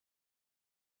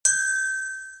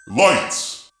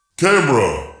Lights,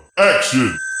 camera,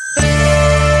 action.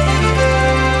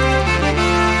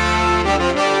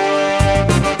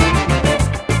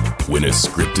 When a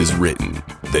script is written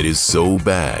that is so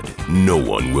bad, no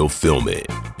one will film it.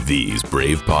 These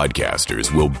brave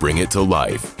podcasters will bring it to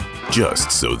life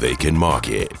just so they can mock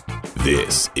it.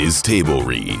 This is Table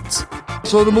Reads.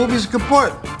 So the movie's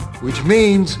kaput, which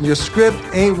means your script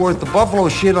ain't worth the buffalo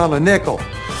shit on a nickel.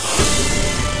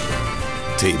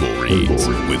 Table Reads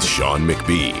with Sean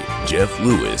McBee, Jeff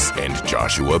Lewis, and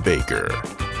Joshua Baker.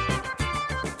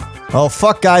 Oh,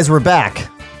 fuck, guys, we're back.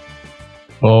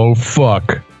 Oh,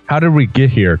 fuck. How did we get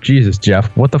here? Jesus,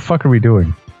 Jeff, what the fuck are we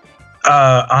doing?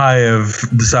 I have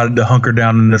decided to hunker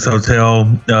down in this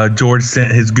hotel. George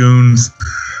sent his goons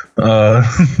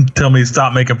tell me to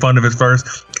stop making fun of his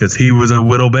verse because he was a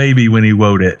little baby when he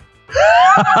wrote it.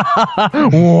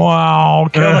 Wow,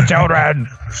 kill the children.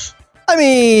 I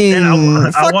mean,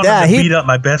 I wanted to beat up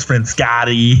my best friend,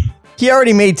 Scotty. He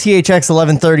already made THX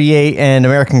 1138 and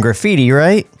American Graffiti,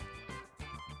 right?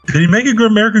 Did he make a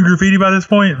good American Graffiti by this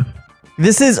point?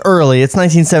 This is early. It's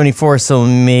 1974, so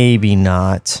maybe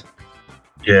not.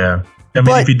 Yeah. I mean,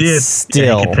 But if he did,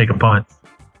 still. he could take a punt.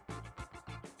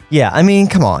 Yeah, I mean,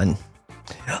 come on.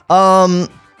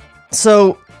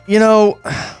 So, you know,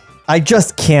 I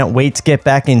just can't wait to get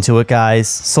back into it, guys.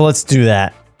 So let's do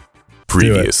that.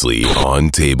 Previously on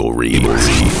Table Reads.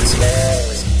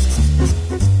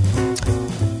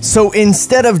 So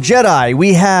instead of Jedi,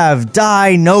 we have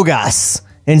Dai Nogas.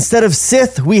 Instead of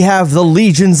Sith, we have the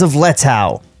Legions of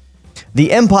Letau.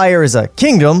 The Empire is a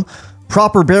kingdom.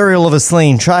 Proper burial of a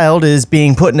slain child is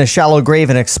being put in a shallow grave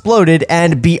and exploded.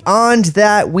 And beyond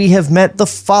that, we have met the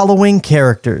following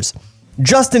characters.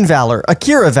 Justin Valor,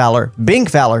 Akira Valor,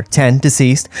 Bink Valor, 10,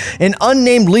 deceased, an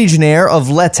unnamed legionnaire of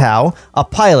Letau, a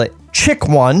pilot, Chick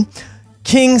One,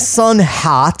 King Sun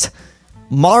Hat,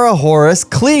 Mara Horus,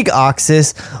 Klieg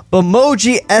Oxys,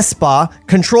 Bamoji Espa,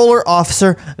 Controller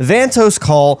Officer, Vantos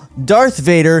Call, Darth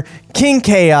Vader, King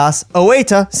Chaos,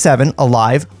 Oeta, 7,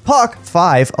 alive, Puck,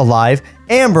 5, alive,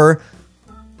 Amber,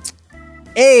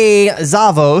 A.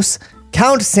 Zavos,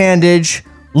 Count Sandage,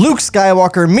 Luke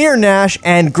Skywalker, Mir Nash,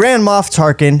 and Grand Moff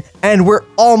Tarkin, and we're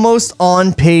almost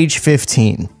on page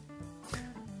 15.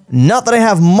 Not that I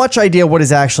have much idea what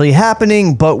is actually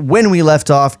happening, but when we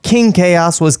left off, King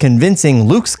Chaos was convincing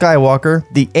Luke Skywalker,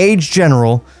 the aged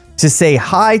general, to say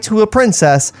hi to a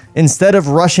princess instead of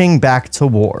rushing back to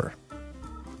war.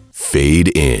 Fade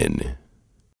in.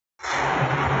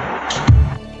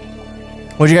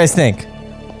 What do you guys think?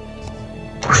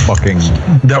 Fucking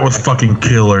That was fucking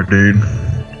killer, dude.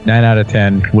 9 out of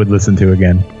 10 would listen to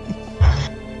again.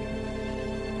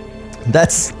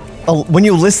 That's... when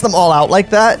you list them all out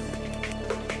like that,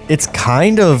 it's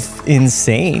kind of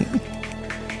insane.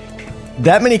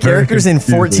 That many characters in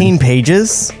 14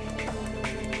 pages?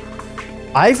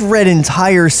 I've read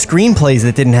entire screenplays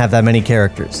that didn't have that many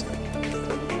characters.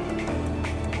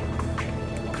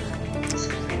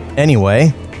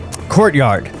 Anyway,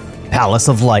 Courtyard, Palace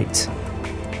of Light,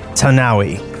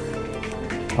 Tanawi.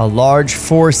 A large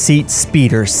 4-seat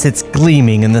speeder sits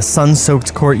gleaming in the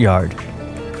sun-soaked courtyard.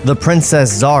 The Princess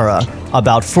Zara,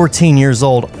 about 14 years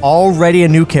old, already a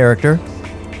new character,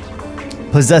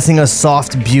 possessing a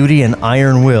soft beauty and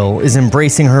iron will, is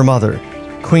embracing her mother,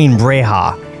 Queen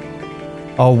Breha,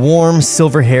 a warm,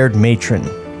 silver-haired matron.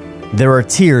 There are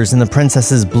tears in the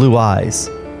princess's blue eyes.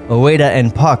 Oeda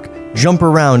and Puck jump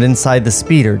around inside the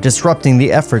speeder, disrupting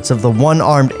the efforts of the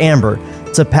one-armed Amber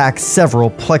to pack several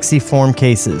plexiform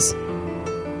cases.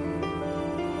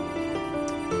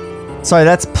 Sorry,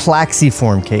 that's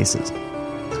plexiform cases.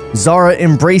 Zara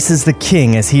embraces the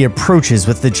king as he approaches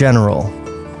with the general.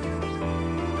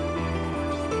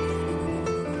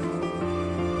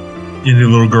 Any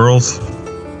little girls?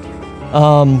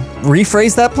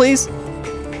 Rephrase that, please?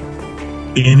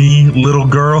 Any little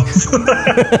girls?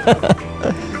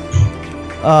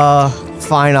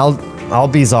 Fine, I'll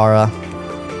be Zara.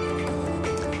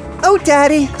 Oh,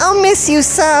 Daddy, I'll miss you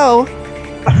so.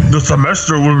 The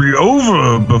semester will be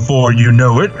over before you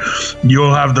know it.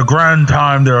 You'll have the grand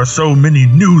time. There are so many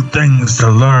new things to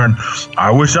learn.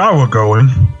 I wish I were going.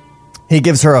 He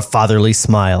gives her a fatherly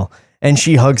smile, and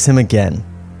she hugs him again.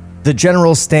 The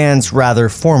general stands rather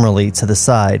formally to the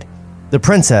side. The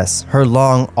princess, her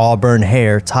long auburn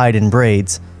hair tied in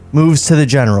braids, moves to the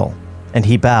general, and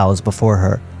he bows before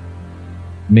her.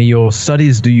 May your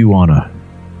studies do you honor.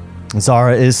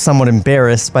 Zara is somewhat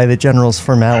embarrassed by the general's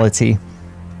formality,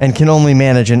 and can only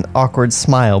manage an awkward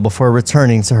smile before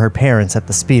returning to her parents at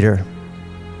the speeder.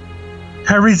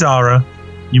 Hurry, Zara.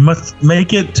 You must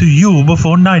make it to Yule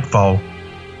before nightfall.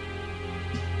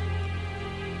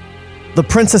 The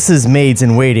princess's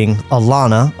maids-in-waiting,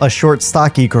 Alana, a short,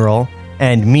 stocky girl,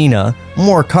 and Mina,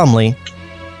 more comely,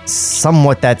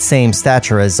 somewhat that same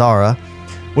stature as Zara,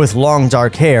 with long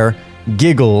dark hair,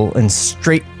 giggle and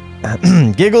straighten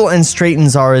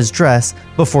Zara's dress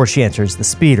before she enters the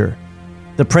speeder.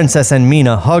 The princess and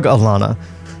Mina hug Alana,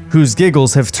 whose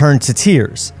giggles have turned to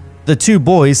tears. The two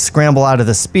boys scramble out of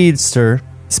the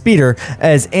speeder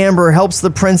as Amber helps the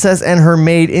princess and her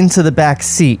maid into the back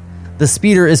seat. The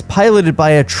speeder is piloted by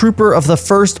a trooper of the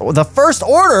First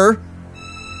Order.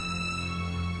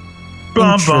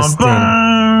 Bum, bum,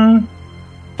 bum.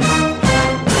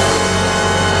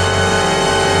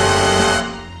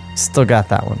 Still got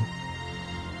that one.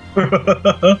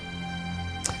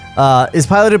 Is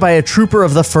piloted by a trooper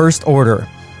of the First Order.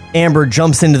 Amber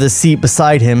jumps into the seat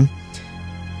beside him,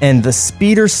 and the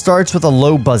speeder starts with a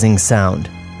low buzzing sound.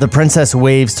 The princess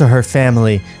waves to her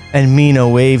family, and Mina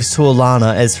waves to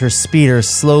Alana as her speeder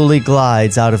slowly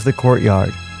glides out of the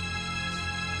courtyard.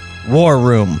 War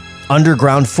Room,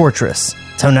 Underground Fortress,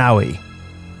 Tonawi.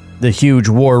 The huge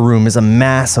war room is a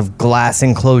mass of glass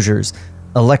enclosures,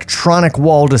 electronic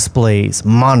wall displays,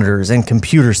 monitors, and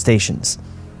computer stations.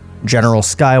 General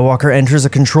Skywalker enters a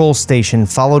control station,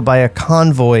 followed by a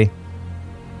convoy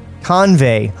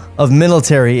of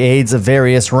military aides of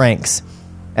various ranks.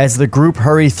 As the group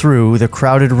hurry through the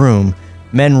crowded room,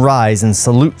 men rise and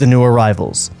salute the new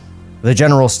arrivals. The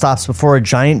general stops before a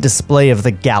giant display of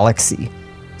the galaxy.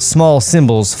 Small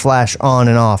symbols flash on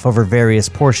and off over various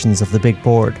portions of the big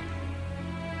board.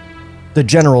 The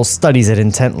general studies it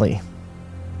intently.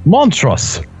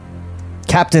 Montrose!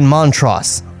 Captain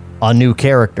Montrose, a new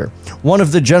character. One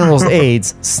of the general's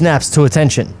aides snaps to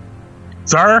attention.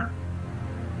 Sir?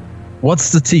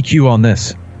 What's the TQ on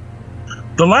this?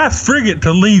 The last frigate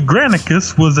to leave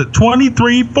Granicus was at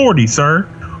 2340, sir.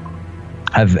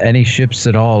 Have any ships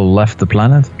at all left the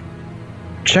planet?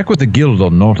 Check with the guild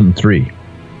on Norton 3.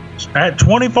 At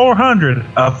 2400,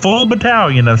 a full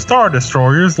battalion of Star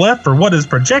Destroyers left for what is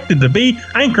projected to be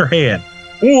Anchorhead,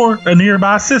 or a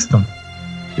nearby system.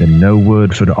 Then no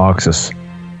word for the Oxus.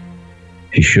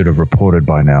 He should have reported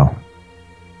by now.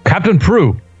 Captain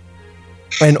Prue!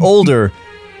 An older,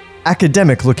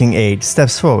 academic-looking aide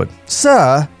steps forward.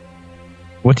 Sir,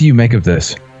 What do you make of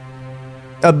this?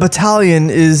 a battalion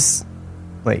is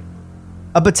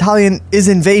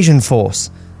invasion force,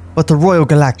 but the Royal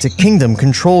Galactic Kingdom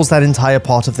controls that entire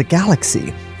part of the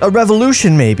galaxy. A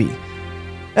revolution, maybe.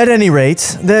 At any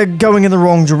rate, they're going in the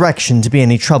wrong direction to be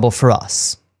any trouble for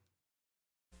us.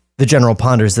 The general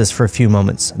ponders this for a few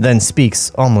moments, then speaks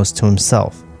almost to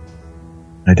himself.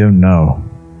 I don't know.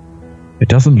 It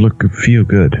doesn't feel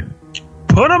good.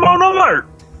 Put him on alert!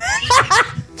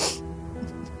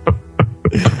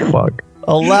 Fuck.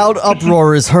 A loud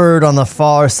uproar is heard on the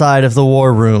far side of the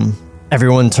war room.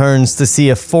 Everyone turns to see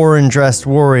a foreign-dressed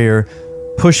warrior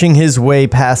pushing his way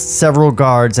past several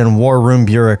guards and war room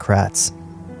bureaucrats.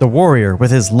 The warrior,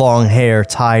 with his long hair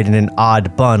tied in an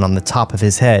odd bun on the top of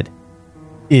his head,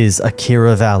 is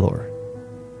Akira Valor.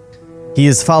 He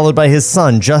is followed by his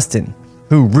son, Justin,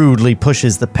 who rudely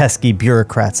pushes the pesky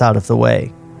bureaucrats out of the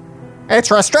way.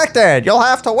 It's restricted! You'll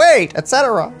have to wait,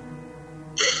 etc.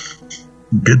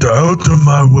 Get out of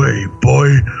my way, boy,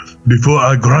 before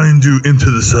I grind you into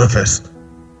the surface.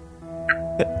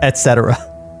 Etc.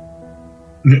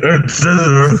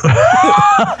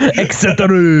 Etc.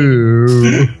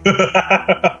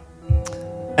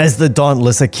 As the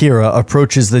dauntless Akira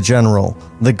approaches the general,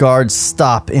 the guards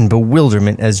stop in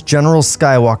bewilderment as General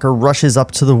Skywalker rushes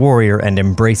up to the warrior and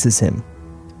embraces him.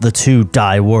 The two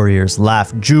Die warriors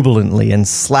laugh jubilantly and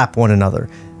slap one another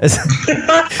as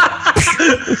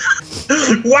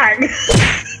Whack!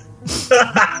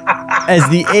 as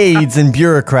the aides and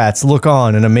bureaucrats look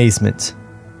on in amazement.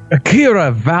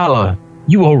 Akira Valor,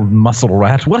 you old muscle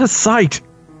rat, what a sight!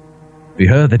 We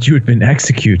heard that you had been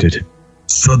executed.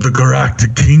 So the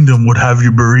Galactic Kingdom would have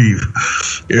you bereaved.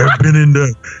 I've been in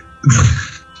the...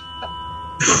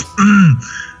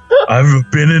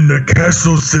 I've been in the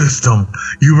castle system.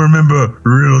 You remember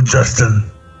real Justin?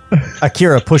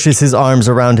 Akira puts his arms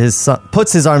around his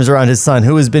son,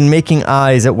 who has been making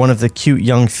eyes at one of the cute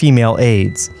young female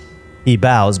aides. He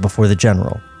bows before the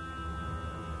general.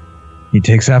 He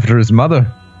takes after his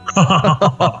mother.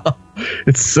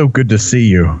 It's so good to see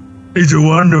you. It's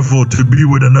wonderful to be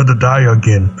with another Die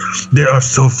again. There are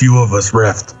so few of us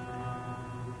left.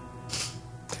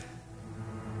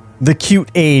 The cute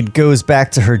aide goes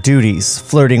back to her duties,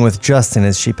 flirting with Justin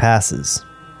as she passes.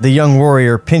 The young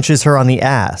warrior pinches her on the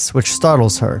ass, which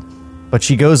startles her, but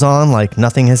she goes on like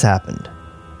nothing has happened.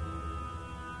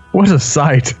 What a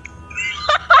sight.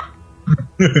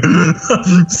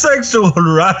 Sexual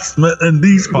harassment in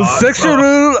these parts. Sexual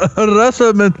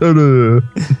harassment.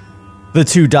 The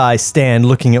two die stand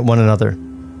looking at one another,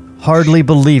 hardly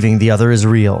believing the other is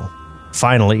real.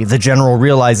 Finally, the general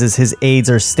realizes his aides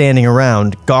are standing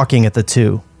around, gawking at the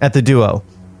duo.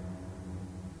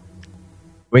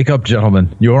 Wake up,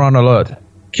 gentlemen. You're on alert.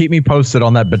 Keep me posted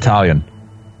on that battalion.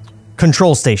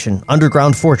 Control station,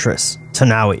 underground fortress,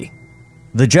 Tanawi.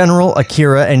 The general,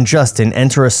 Akira, and Justin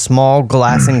enter a small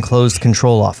glass-enclosed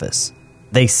control office.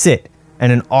 They sit,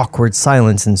 and an awkward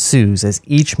silence ensues as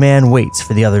each man waits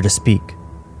for the other to speak.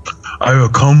 I will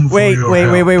come for your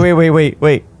help.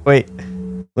 Wait.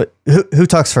 Who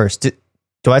talks first?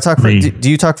 Do I talk first? Do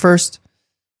you talk first?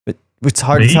 It's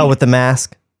hard to tell with the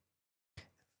mask.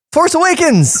 Force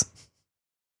Awakens!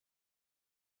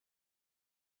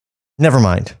 Never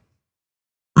mind.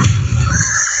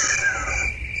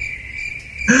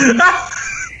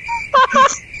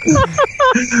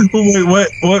 Wait,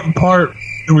 what part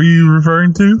were you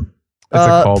referring to? That's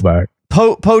a callback.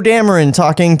 Poe Dameron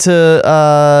talking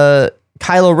to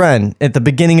Kylo Ren at the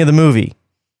beginning of the movie.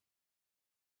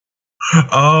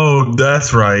 Oh,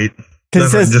 that's right.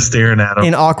 That's right, just staring at him.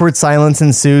 An awkward silence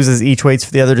ensues as each waits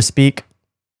for the other to speak.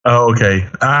 Oh, okay.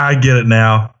 I get it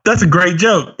now. That's a great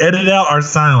joke. Edit out our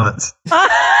silence.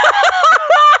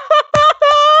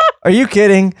 Are you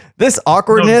kidding? This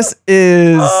awkwardness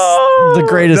is the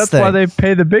greatest thing. That's why they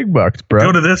pay the big bucks, bro.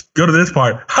 Go to this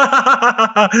part.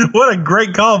 What a great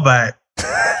callback.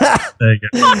 There you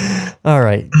go. All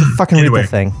right. Fucking read the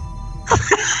thing.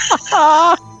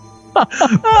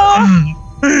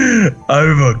 I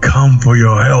will come for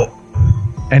your help.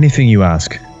 Anything you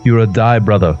ask. You're a die,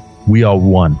 brother. We are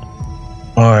one.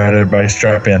 All right, everybody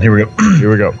strap in. Here we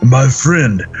go. My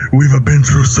friend, we've been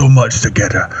through so much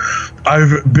together.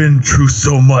 I've been through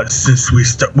so much since we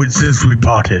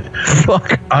parted.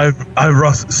 Fuck. I've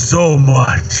lost so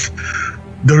much.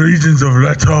 The regions of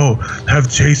Leto have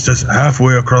chased us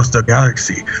halfway across the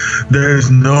galaxy. There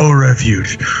is no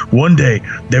refuge. One day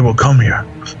they will come here.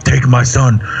 Take my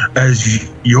son as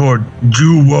your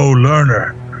Juwo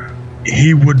learner.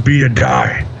 He would be a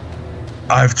die.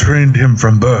 I've trained him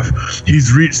from birth.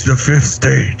 He's reached the 5th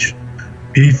stage.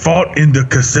 He fought in the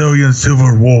Cassilian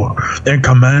Civil War and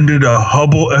commanded a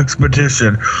Hubble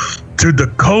expedition to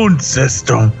the Cone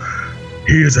system.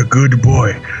 He is a good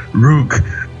boy, Rook,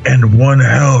 and one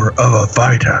hell of a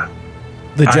fighter.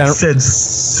 I said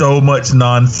so much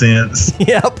nonsense.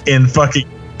 Yep. In fucking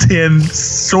 10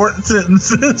 short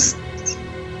sentences.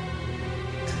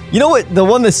 You know what? The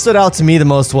one that stood out to me the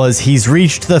most was he's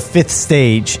reached the 5th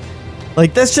stage.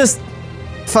 Like, that's just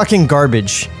fucking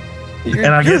garbage. And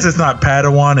I guess it's not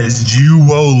Padawan, it's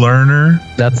Juwo learner.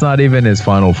 That's not even his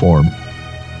final form.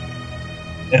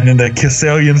 And then the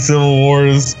Cassilian Civil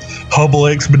Wars, Hubble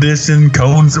expedition,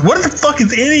 Cones. What the fuck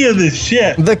is any of this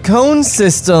shit? The Cone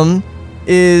system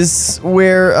is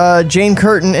where Jane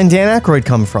Curtin and Dan Aykroyd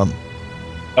come from.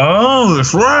 Oh,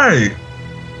 that's right.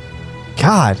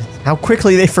 God, how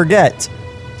quickly they forget.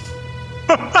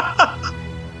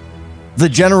 The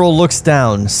general looks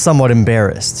down, somewhat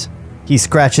embarrassed. He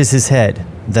scratches his head,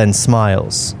 then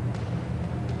smiles.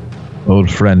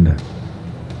 Old friend,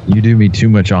 you do me too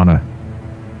much honor.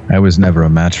 I was never a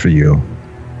match for you.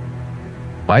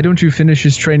 Why don't you finish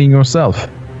his training yourself?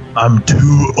 I'm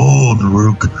too old,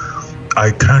 Rook. I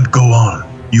can't go on.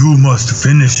 You must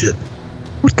finish it.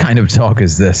 What kind of talk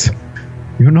is this?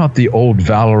 You're not the old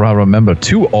Valor I remember.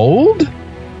 Too old?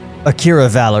 Akira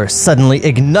Valor suddenly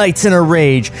ignites in a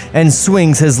rage and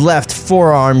swings his left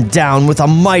forearm down with a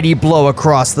mighty blow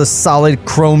across the solid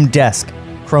chrome desk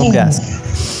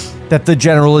that the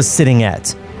general is sitting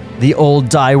at. The old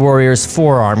Die Warrior's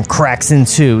forearm cracks in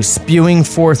two, spewing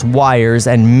forth wires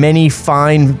and many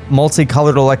fine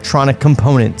multicolored electronic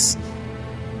components.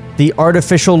 The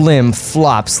artificial limb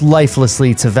flops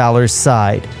lifelessly to Valor's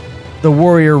side. The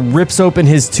warrior rips open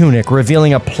his tunic,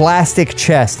 revealing a plastic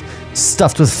chest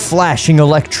stuffed with flashing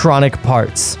electronic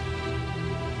parts.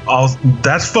 Oh,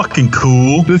 that's fucking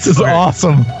cool. This is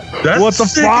awesome. What the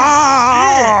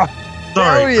fuck?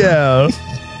 Sorry. Hell yeah.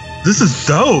 This is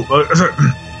dope.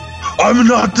 I'm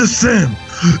not the same.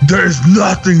 There's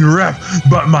nothing left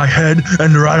but my head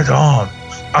and right arm.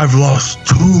 I've lost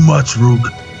too much,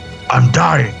 Rook. I'm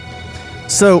dying.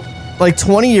 So, like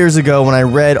 20 years ago when I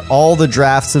read all the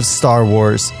drafts of Star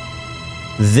Wars,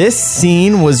 this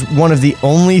scene was one of the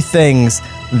only things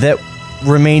that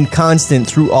remained constant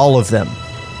through all of them.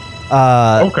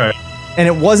 Okay. And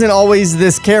it wasn't always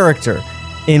this character.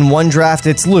 In one draft,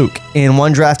 it's Luke. In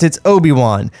one draft, it's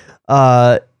Obi-Wan.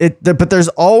 But there's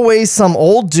always some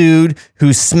old dude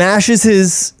who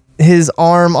smashes his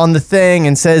arm on the thing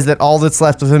and says that all that's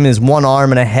left of him is one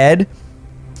arm and a head.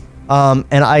 And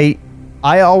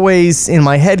I always, in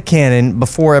my headcanon,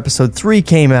 before episode 3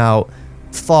 came out,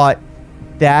 thought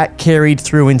that carried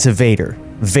through into Vader.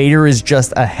 Vader is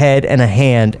just a head and a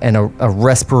hand and a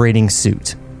respirating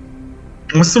suit.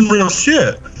 That's some real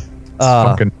shit.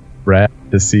 Fucking rad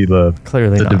to see the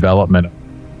development.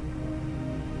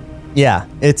 Yeah,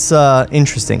 it's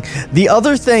interesting. The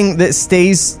other thing that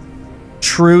stays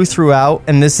true throughout,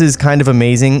 and this is kind of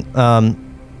amazing,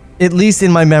 at least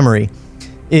in my memory,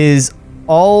 is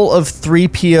all of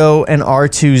 3PO and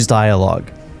R2's dialogue.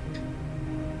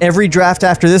 Every draft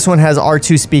after this one has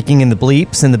R2 speaking in the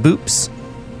bleeps and the boops,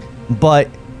 but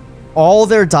all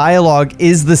their dialogue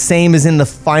is the same as in the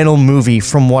final movie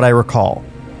from what I recall.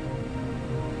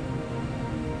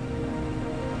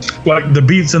 Like the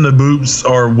beeps and the boops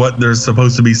are what they're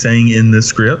supposed to be saying in the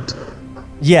script?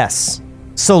 Yes.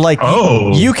 So like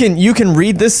you can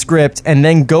read this script and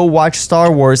then go watch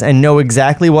Star Wars and know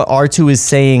exactly what R2 is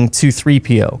saying to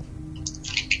 3PO.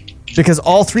 Because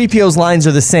all 3PO's lines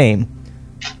are the same.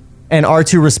 And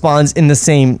R2 responds in the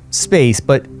same space,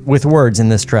 but with words in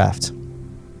this draft.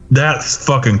 That's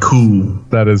fucking cool.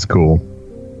 That is cool.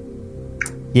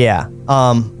 Yeah.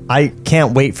 I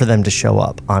can't wait for them to show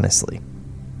up, honestly.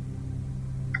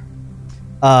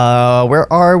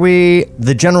 Where are we?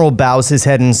 The general bows his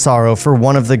head in sorrow for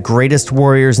one of the greatest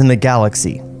warriors in the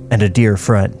galaxy and a dear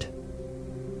friend.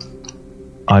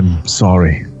 I'm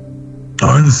sorry.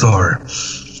 I'm sorry.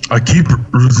 I keep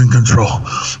losing control.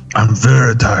 I'm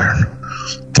very tired.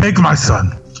 Take my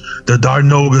son. The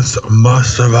Dinogus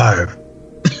must survive.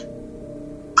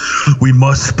 We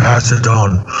must pass it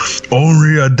on.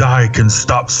 Only a die can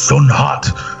stop Sun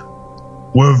Hot.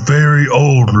 We're very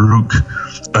old, Luke.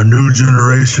 A new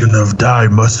generation of Die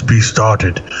must be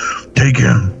started. Take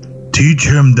him. Teach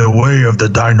him the way of the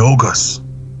Dinogus.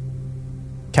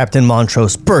 Captain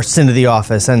Montrose bursts into the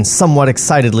office and somewhat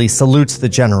excitedly salutes the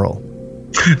general.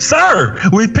 Sir,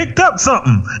 we picked up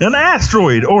something. An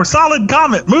asteroid or solid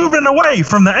comet moving away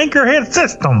from the Anchorhead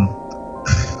system.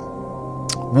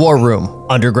 War Room,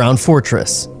 Underground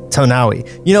Fortress, Tonawi.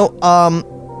 You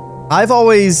know, I've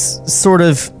always sort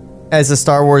of, as a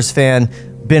Star Wars fan,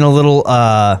 been a little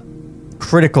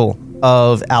critical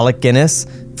of Alec Guinness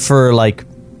for like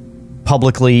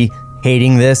publicly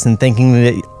hating this and thinking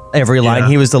that every line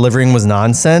he was delivering was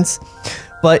nonsense.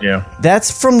 But that's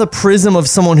from the prism of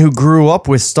someone who grew up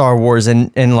with Star Wars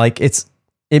and like it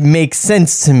makes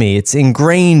sense to me. It's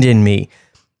ingrained in me.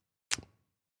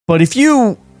 But if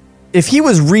he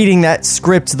was reading that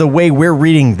script the way we're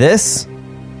reading this,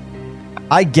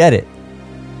 I get it.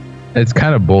 It's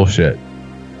kind of bullshit.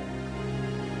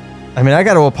 I mean, I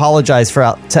got to apologize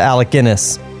to Alec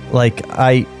Guinness. Like,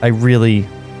 I really,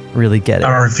 really get it.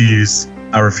 I refuse.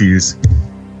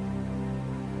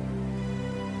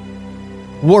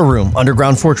 War Room,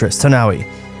 Underground Fortress, Tonawi.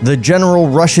 The general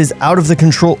rushes out of the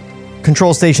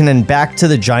control station and back to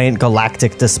the giant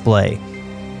galactic display.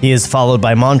 He is followed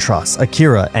by Montrose,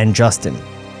 Akira, and Justin.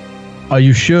 Are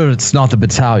you sure it's not the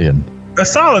battalion? A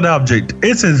solid object.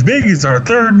 It's as big as our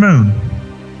third moon.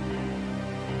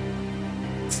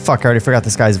 Fuck, I already forgot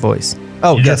this guy's voice.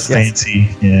 Oh, yes, fancy.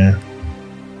 Yeah.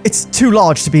 It's too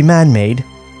large to be man-made,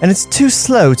 and it's too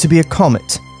slow to be a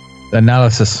comet.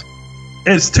 Analysis.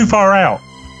 It's too far out.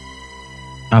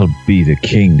 I'll be the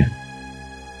king.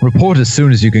 Report as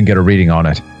soon as you can get a reading on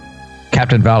it.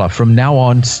 Captain Valor, from now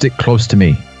on, stick close to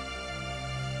me.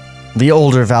 The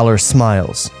older Valor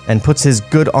smiles and puts his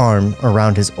good arm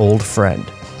around his old friend.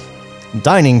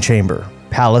 Dining chamber,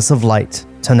 Palace of Light,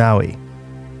 Tonawi.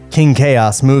 King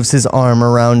Chaos moves his arm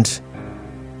around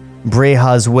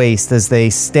Breha's waist as they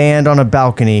stand on a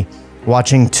balcony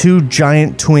watching two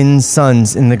giant twin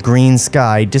suns in the green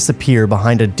sky disappear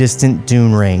behind a distant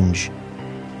dune range.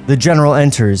 The general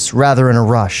enters, rather in a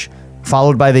rush,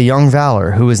 followed by the young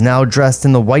Valor, who is now dressed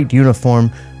in the white uniform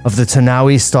of the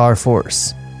Tonawi Star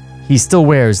Force. He still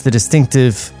wears the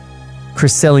distinctive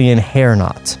Chrysalian hair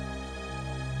knot.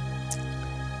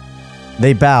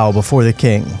 They bow before the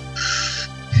king.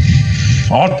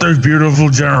 Aren't they beautiful,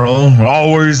 General?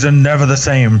 Always and never the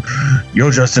same.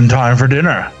 You're just in time for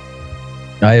dinner.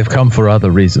 I have come for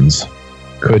other reasons.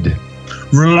 Could...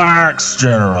 Relax,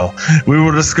 General. We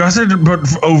will discuss it, but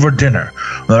over dinner.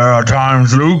 There are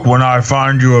times, Luke, when I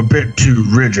find you a bit too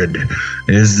rigid.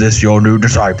 Is this your new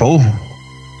disciple?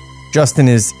 Justin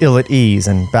is ill at ease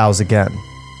and bows again.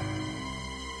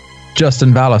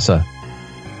 Justin Valor, sir.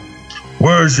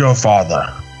 Where's your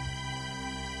father?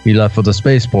 He left for the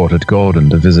spaceport at Gordon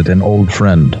to visit an old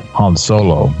friend, Han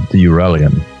Solo, the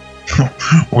Uralian.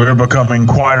 We're becoming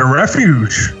quite a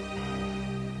refuge.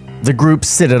 The group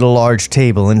sit at a large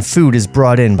table and food is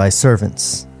brought in by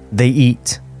servants. They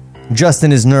eat.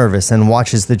 Justin is nervous and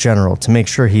watches the general to make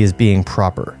sure he is being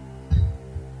proper.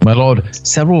 My lord,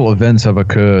 several events have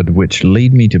occurred which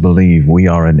lead me to believe we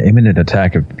are in imminent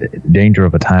danger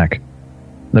of attack.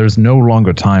 There is no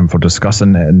longer time for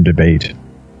discussion and debate.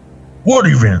 What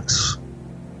events?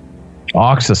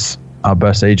 Oxus, our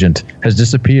best agent, has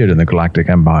disappeared in the Galactic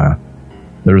Empire.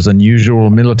 There is unusual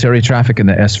military traffic in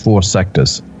the S4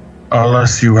 sectors.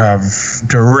 Unless you have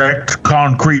direct,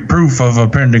 concrete proof of a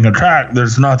pending attack,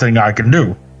 there's nothing I can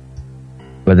do.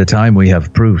 By the time we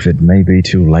have proof, it may be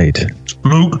too late.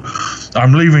 Luke,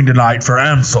 I'm leaving tonight for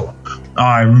Amsel.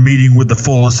 I'm meeting with the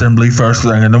full assembly first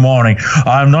thing in the morning.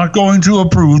 I'm not going to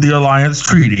approve the alliance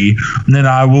treaty, and then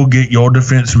I will get your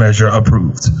defense measure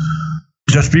approved.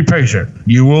 Just be patient.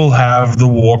 You will have the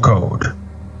war code.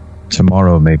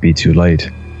 Tomorrow may be too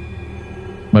late.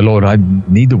 My lord, I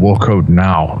need the war code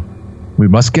now. We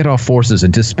must get our forces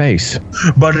into space.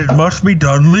 But it must be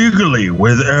done legally,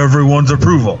 with everyone's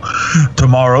approval.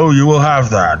 Tomorrow you will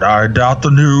have that. I doubt the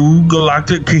new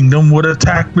Galactic Kingdom would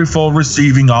attack before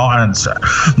receiving our answer.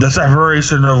 The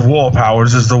separation of war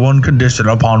powers is the one condition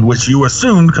upon which you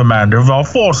assumed command of our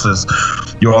forces.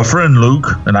 You're a friend, Luke,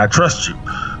 and I trust you.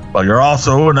 But you're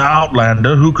also an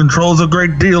outlander who controls a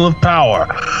great deal of power.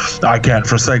 I can't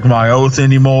forsake my oath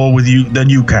any more with you than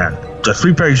you can. Just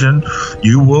be patient.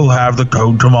 You will have the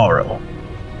code tomorrow.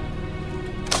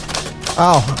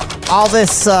 Oh, all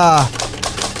this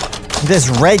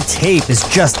red tape is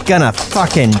just gonna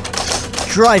fucking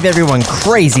drive everyone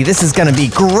crazy. This is gonna be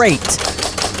great.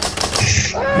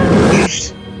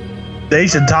 They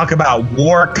should talk about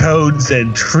war codes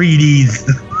and treaties.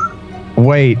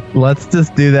 Wait, let's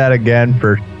just do that again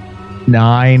for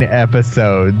 9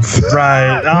 episodes.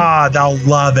 Right. They'll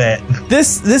love it.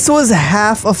 This was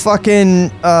half a fucking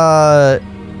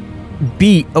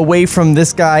beat away from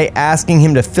this guy asking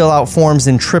him to fill out forms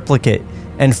in triplicate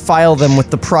and file them with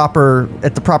the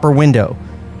proper window.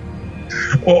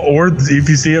 Or if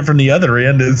you see it from the other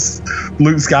end, it's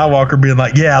Luke Skywalker being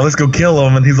like, "Yeah, let's go kill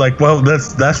him," and he's like, "Well,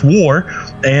 that's war,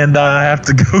 and I have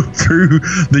to go through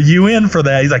the UN for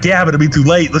that." He's like, "Yeah, but it'll be too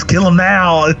late. Let's kill him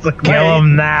now." It's like, Kill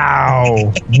him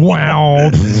now.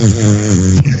 Wow.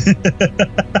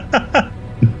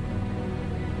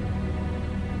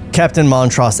 Captain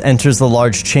Montross enters the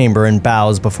large chamber and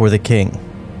bows before the king.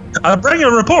 "I bring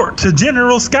a report to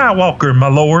General Skywalker, my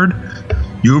lord.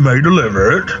 You may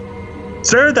deliver it.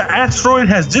 Sir, the asteroid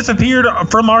has disappeared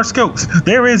from our scopes.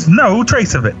 There is no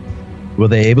trace of it. Were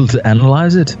they able to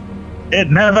analyze it?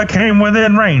 It never came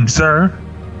within range, sir."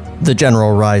 The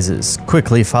general rises,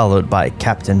 quickly followed by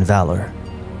Captain Valor.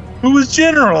 Who is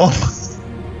General?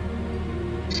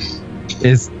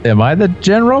 Am I the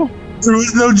general? There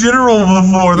was no general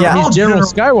before. Yeah, He's General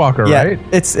Skywalker, Yeah, right?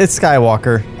 it's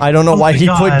Skywalker. I don't know why my he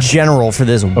put God. general for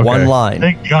this one line.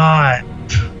 Thank God.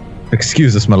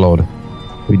 Excuse us, my lord.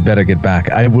 We'd better get back.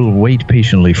 I will wait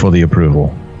patiently for the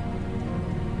approval.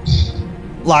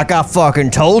 Like I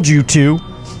fucking told you to.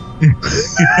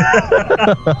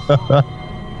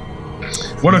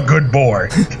 What a good boy.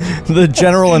 The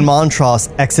general and Montross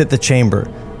exit the chamber.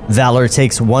 Valor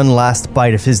takes one last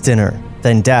bite of his dinner,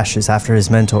 then dashes after his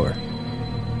mentor.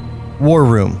 War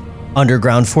room,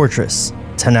 underground fortress,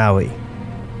 Tanawi.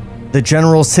 The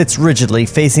general sits rigidly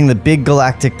facing the big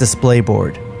galactic display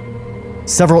board.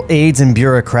 Several aides and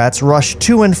bureaucrats rush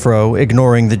to and fro,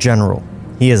 ignoring the general.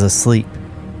 He is asleep.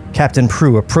 Captain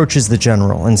Prue approaches the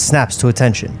general and snaps to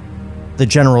attention. The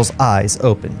general's eyes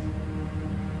open.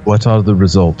 What are the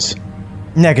results?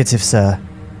 Negative, sir.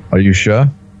 Are you sure?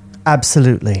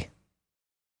 Absolutely.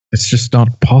 It's just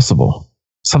not possible.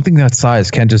 Something that size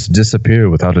can't just disappear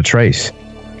without a trace.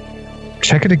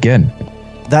 Check it again.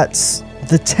 That's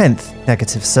the 10th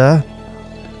negative, sir.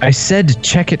 I said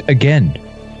check it again.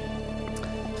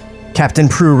 Captain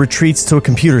Prue retreats to a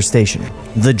computer station.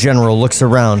 The general looks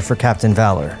around for Captain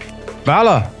Valor.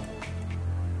 Valor!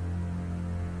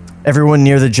 Everyone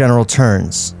near the general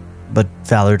turns, but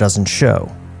Valor doesn't show.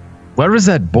 Where is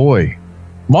that boy?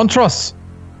 Montross!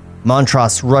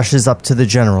 Montross rushes up to the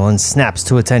general and snaps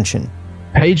to attention.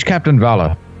 Page Captain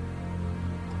Valor.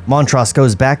 Montross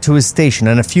goes back to his station,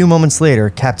 and a few moments later,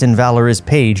 Captain Valor is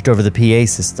paged over the PA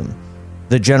system.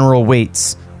 The general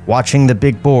waits, watching the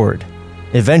big board.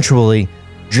 Eventually,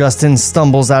 Justin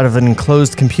stumbles out of an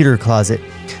enclosed computer closet,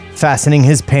 fastening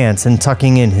his pants and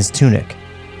tucking in his tunic.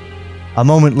 A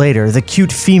moment later, the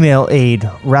cute female aide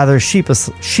rather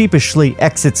sheepishly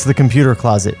exits the computer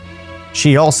closet.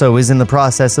 She also is in the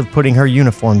process of putting her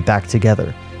uniform back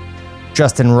together.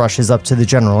 Justin rushes up to the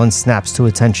general and snaps to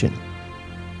attention.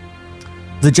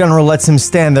 The general lets him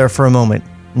stand there for a moment,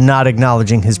 not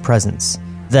acknowledging his presence.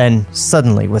 Then,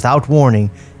 suddenly, without warning,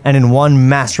 and in one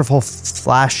masterful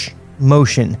flash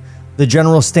motion, the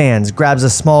general stands, grabs a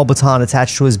small baton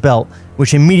attached to his belt,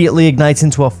 which immediately ignites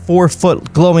into a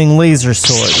 4-foot glowing laser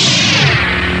sword,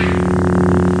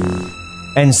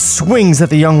 and swings at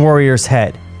the young warrior's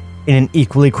head. In an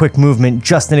equally quick movement,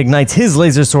 Justin ignites his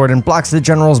laser sword and blocks the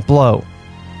general's blow.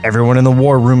 Everyone in the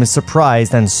war room is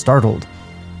surprised and startled.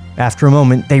 After a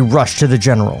moment, they rush to the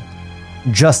general.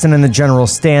 Justin and the general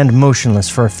stand motionless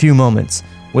for a few moments,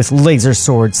 with laser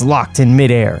swords locked in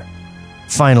midair.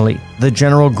 Finally, the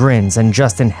general grins and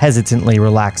Justin hesitantly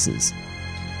relaxes.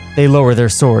 They lower their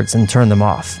swords and turn them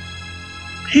off.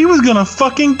 He was gonna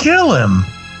fucking kill him.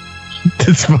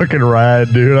 It's fucking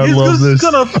rad, dude. I love this.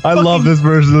 I love this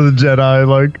version of the Jedi.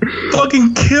 Like,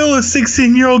 fucking kill a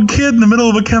 16-year-old kid in the middle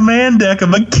of a command deck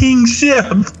of a king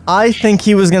ship. I think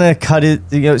he was gonna cut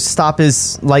it, stop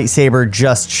his lightsaber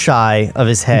just shy of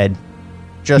his head.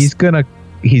 He's gonna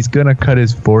cut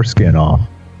his foreskin off.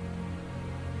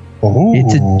 Oh,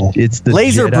 it's the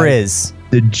laser Jedi, brizz.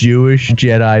 The Jewish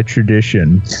Jedi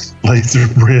tradition. Laser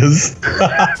brizz.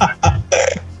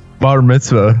 Bar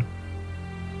mitzvah.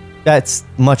 That's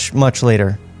much, much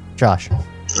later, Josh.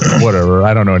 Whatever.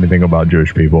 I don't know anything about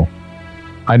Jewish people.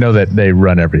 I know that they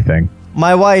run everything.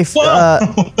 My wife,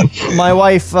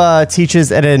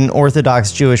 teaches at an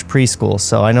Orthodox Jewish preschool,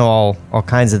 so I know all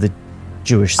kinds of the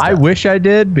Jewish stuff. I wish I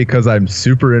did, because I'm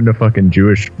super into fucking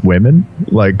Jewish women.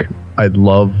 Like, I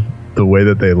love the way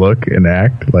that they look and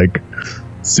act. Like,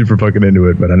 super fucking into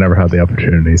it, but I never had the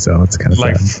opportunity, so it's kind of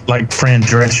sad. Like Fran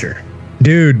Drescher.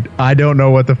 Dude, I don't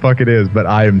know what the fuck it is, but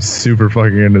I am super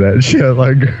fucking into that shit.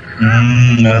 Like,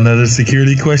 another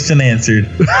security question answered.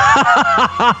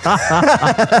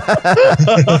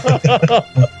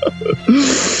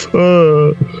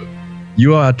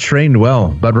 You are trained well,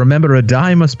 but remember, a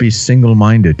die must be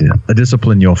single-minded, a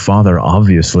discipline your father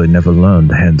obviously never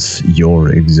learned, hence your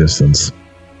existence.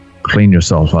 Clean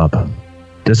yourself up.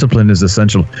 Discipline is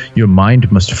essential. Your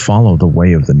mind must follow the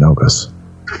way of the Nogas.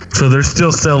 So they're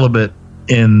still celibate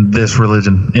in this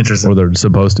religion. Interesting. Or they're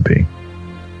supposed to be.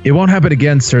 It won't happen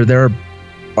again, sir. There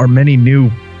are many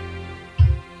new...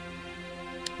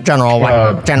 General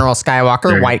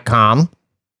Skywalker, White Com.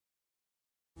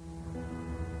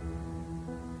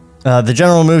 The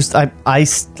general moves... I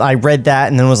read that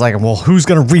and then was like, well, who's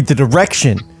going to read the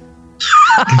direction?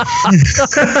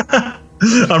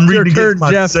 I'm reading it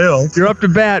myself. Jeff. You're up to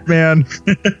bat, man.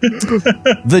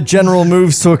 The general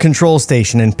moves to a control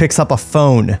station and picks up a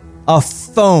phone. A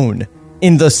phone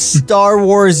in the Star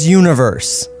Wars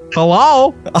universe.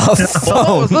 Hello? A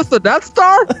phone. Is this the Death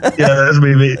Star? Yeah, that's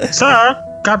me.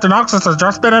 Sir, Captain Oxus has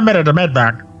just been admitted to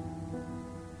medvac.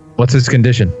 What's his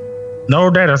condition?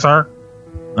 No data, sir.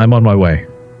 I'm on my way.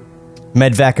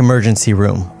 Medvac emergency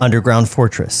room, underground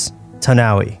fortress,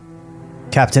 Tanawi.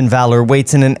 Captain Valor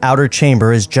waits in an outer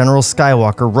chamber as General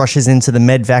Skywalker rushes into the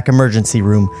medvac emergency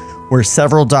room, where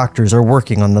several doctors are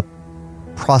working on the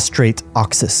prostrate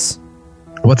Oxus.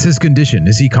 What's his condition?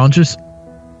 Is he conscious?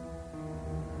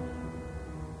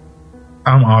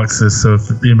 I'm Oxus, so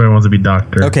if anybody wants to be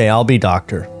doctor. Okay, I'll be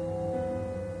doctor.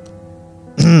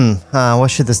 What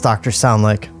should this doctor sound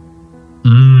like?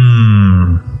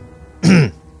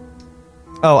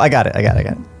 Oh, I got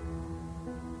it.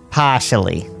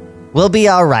 Partially. We'll be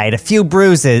alright. A few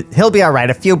bruises. He'll be alright.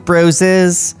 A few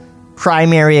bruises.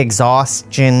 Primary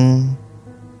exhaustion.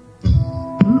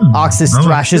 Oxus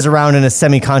thrashes around in a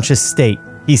semi-conscious state.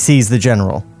 He sees the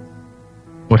general.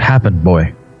 What happened,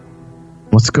 boy?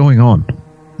 What's going on?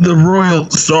 The Royal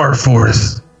Star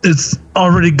Force. It's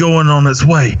already going on its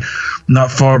way.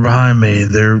 Not far behind me.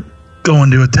 They're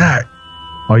going to attack.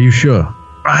 Are you sure?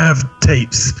 I have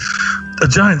tapes. A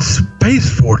giant space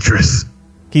fortress.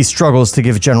 He struggles to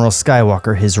give General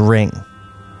Skywalker his ring.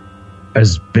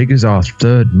 As big as our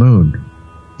third moon.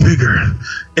 Bigger.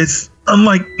 It's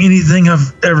unlike anything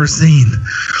I've ever seen.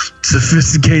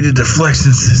 Sophisticated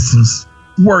deflection systems.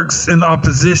 Works in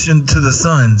opposition to the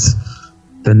sun's.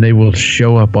 Then they will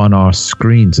show up on our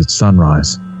screens at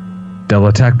sunrise. They'll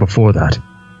attack before that.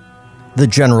 The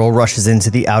general rushes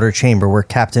into the outer chamber where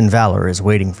Captain Valor is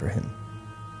waiting for him.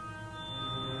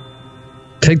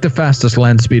 Take the fastest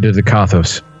land speeder to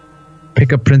Kathos.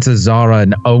 Pick up Princess Zara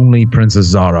and only Princess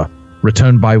Zara.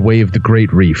 Return by way of the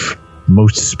Great Reef.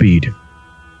 Most speed.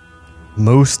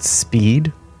 Most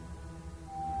speed?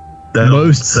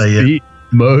 Most speed.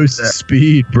 Most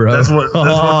speed, bro. That's what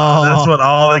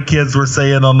all the kids were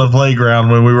saying on the playground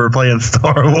when we were playing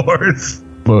Star Wars.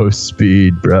 Most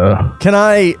speed, bro. Can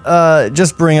I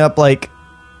just bring up, like,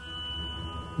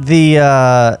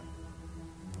 the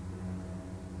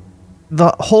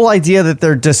the whole idea that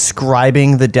they're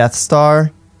describing the Death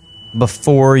Star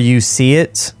before you see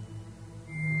it,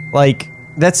 like,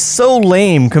 that's so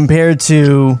lame compared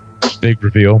to... Big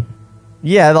reveal.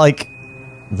 Yeah, like,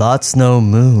 that's no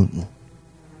moon.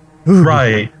 Ooh.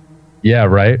 Right. Yeah,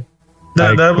 right.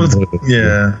 That was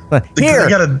yeah. Here,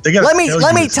 they gotta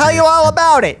let me tell you all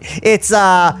about it. It's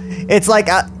like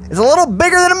it's a little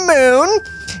bigger than a moon.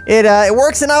 It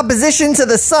works in opposition to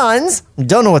the sun's.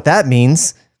 Don't know what that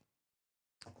means.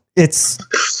 It's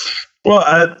well,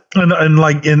 and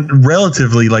like in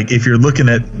relatively, like if you're looking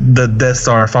at the Death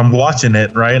Star, if I'm watching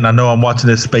it right, and I know I'm watching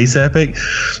this space epic,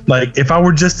 like if I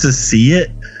were just to see it,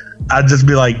 I'd just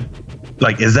be like,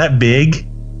 is that big?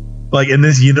 Like in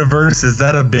this universe, is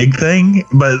that a big thing?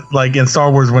 But like in Star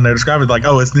Wars, when they describe it, like,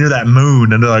 oh, it's near that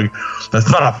moon, and they're like,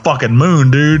 that's not a fucking moon,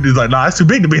 dude. He's like, no, that's too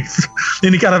big to be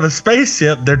any kind of a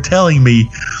spaceship. They're telling me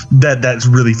that that's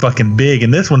really fucking big.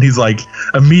 And this one, he's like,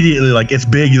 immediately like, it's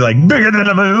big. He's like, bigger than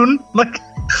a moon. Like,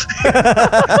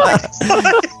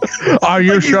 are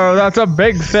you sure that's a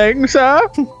big thing, sir?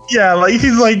 Yeah, like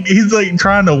he's like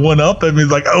trying to one up him.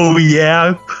 He's like, oh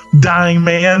yeah, dying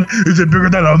man, is it bigger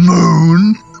than a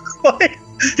moon?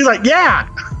 He's like, yeah.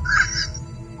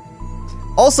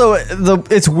 Also,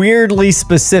 it's weirdly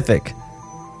specific.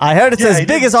 I heard it's as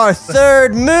big as our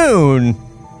third moon.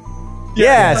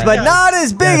 Yes, but not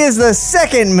as big as the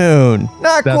second moon.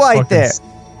 Not quite there.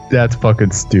 That's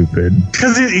fucking stupid.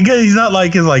 Because he's not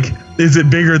like, is it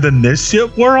bigger than this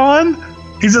ship we're on?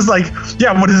 He's just like,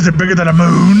 yeah, what is it bigger than a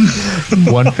moon?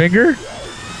 One finger?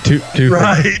 Two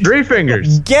right. fingers. 3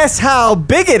 fingers. Guess how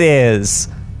big it is.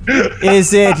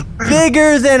 Is it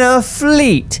bigger than a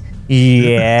fleet?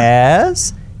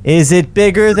 Yes. Is it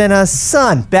bigger than a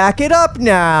sun? Back it up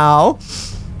now.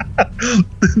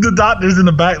 The doctor's in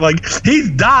the back like, he's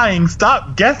dying.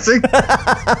 Stop guessing.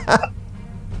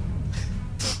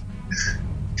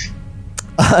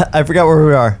 I forgot where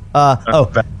we are.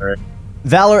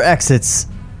 Valor exits,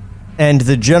 and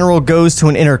the general goes to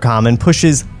an intercom and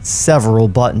pushes several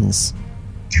buttons.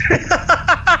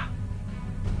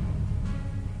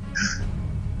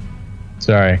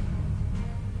 Sorry.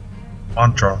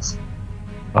 Montrose.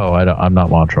 Oh, I'm not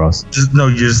Montrose.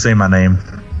 You just say my name.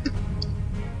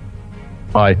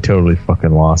 I totally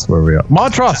fucking lost where we are.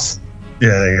 Montrose! Yeah,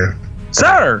 there you go.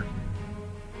 Sir!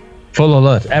 Full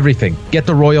alert, everything. Get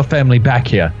the royal family back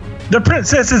here. The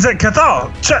princess is at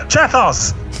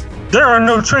Chathos. There are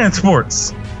no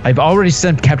transports. I've already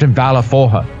sent Captain Valor for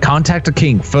her. Contact the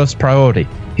king, first priority.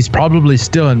 He's probably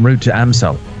still en route to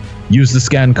Amsel. Use the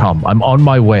ScanCom. I'm on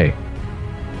my way.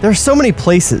 There are so many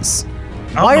places.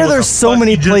 Why are there so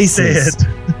many places?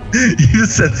 You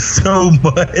just said so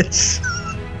much.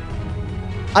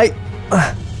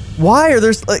 Why are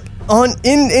there like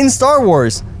in Star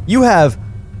Wars? You have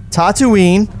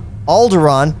Tatooine,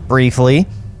 Alderaan briefly,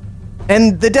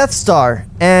 and the Death Star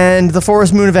and the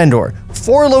Forest Moon of Endor.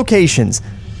 4 locations.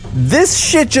 This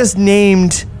shit just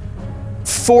named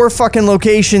 4 fucking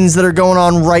locations that are going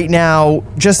on right now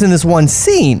just in this one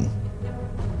scene.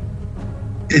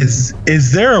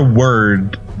 Is there a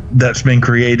word that's been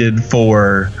created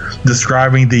for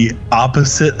describing the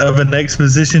opposite of an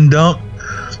exposition dump?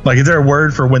 Like, is there a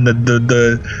word for when the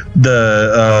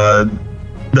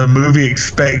movie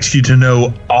expects you to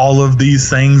know all of these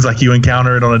things, like you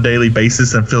encounter it on a daily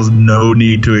basis and feels no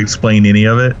need to explain any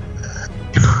of it?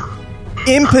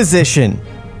 Imposition.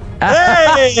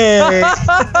 Hey!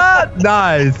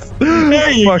 Nice.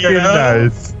 There you fucking go.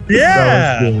 Nice.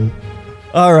 Yeah.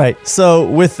 All right, so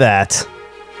with that,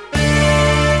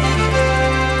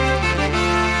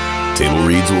 Table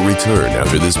Reads will return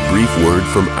after this brief word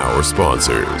from our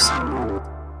sponsors.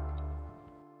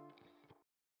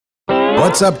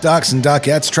 What's up, docs and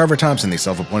docettes? Trevor Thompson, the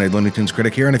self-appointed Looney Tunes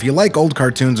critic here, and if you like old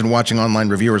cartoons and watching online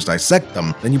reviewers dissect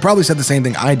them, then you probably said the same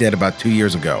thing I did about 2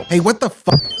 years ago. Hey, what the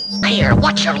fuck? Here,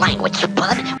 watch your language, you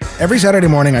bud. Every Saturday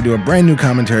morning, I do a brand new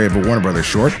commentary of a Warner Brothers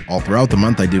short. All throughout the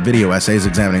month, I do video essays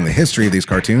examining the history of these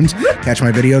cartoons. Catch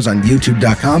my videos on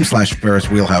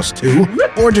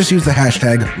youtube.com/FerrisWheelhouse2, or just use the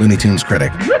hashtag Looney Tunes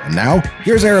Critic. And now,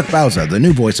 here's Eric Bauza, the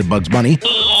new voice of Bugs Bunny.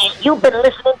 You've been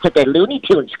listening to the Looney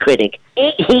Tunes Critic.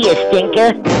 Ain't he a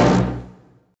stinker?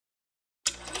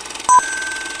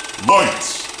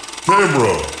 Lights,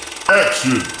 camera,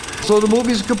 action. So the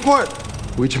movie's kaput,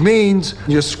 which means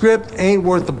your script ain't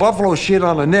worth the buffalo shit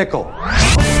on a nickel.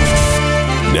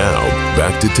 Now,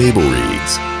 back to Table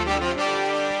Reads.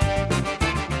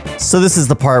 so this is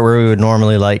the part where we would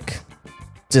normally like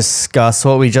discuss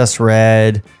what we just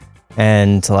read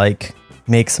and like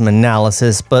make some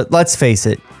analysis, but let's face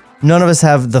it, none of us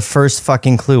have the first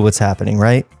fucking clue what's happening,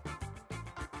 right?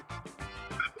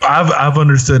 I've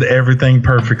understood everything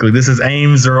perfectly. This is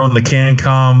Ames. They're on the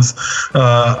CanComs.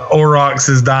 Orox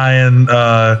is dying.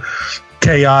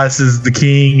 Chaos is the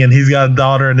king, and he's got a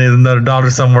daughter, and there's another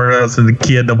daughter somewhere else, and the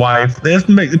kid, the wife. This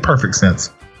makes perfect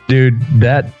sense. Dude,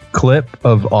 that clip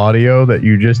of audio that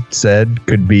you just said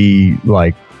could be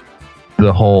like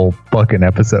the whole fucking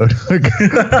episode. You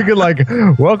could like,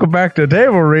 welcome back to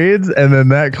Table Reads, and then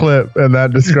that clip, and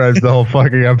that describes the whole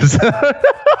fucking episode.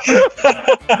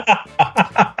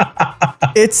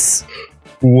 It's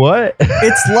what?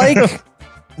 It's like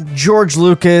George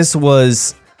Lucas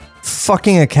was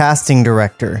fucking a casting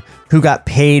director who got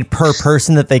paid per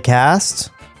person that they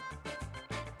cast.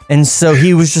 And so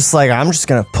he was just like, I'm just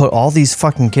going to put all these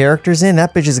fucking characters in.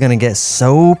 That bitch is going to get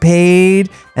so paid,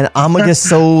 and I'm going to get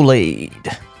so laid.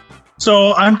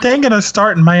 So I'm thinking of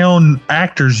starting my own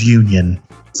actors union.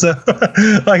 So,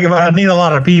 like, if I need a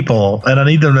lot of people, and I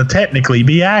need them to technically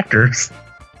be actors.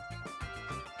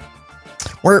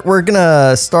 We're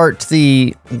gonna start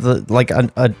the like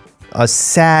a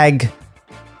SAG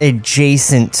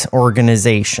adjacent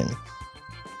organization.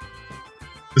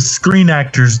 The Screen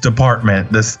Actors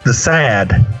Department, the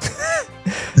SAD.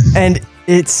 And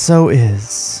it so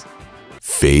is.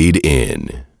 Fade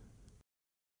in.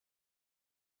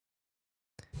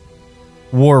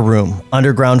 War Room,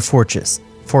 Underground Fortress,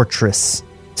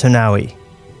 Tanawi.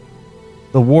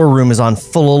 The War Room is on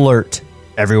full alert.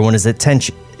 Everyone is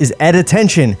at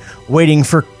attention, waiting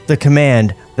for the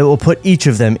command that will put each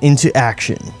of them into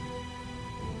action.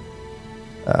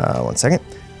 1 second.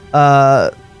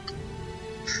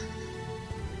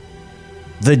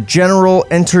 The general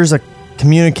enters a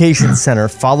communications center,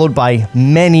 followed by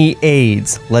many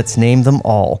aides. Let's name them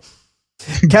all.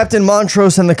 Captain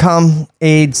Montrose and the comm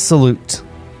aides salute.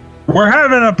 We're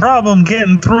having a problem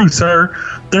getting through, sir.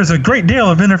 There's a great deal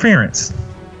of interference.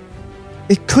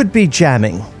 It could be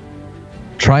jamming.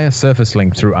 Try a surface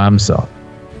link through AMSA.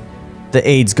 The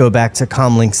aides go back to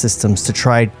comlink systems to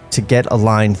try to get a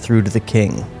line through to the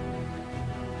king.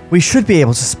 We should be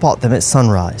able to spot them at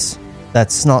sunrise.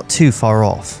 That's not too far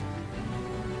off.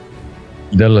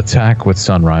 They'll attack with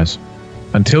sunrise.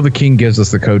 Until the king gives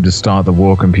us the code to start the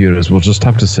war computers, we'll just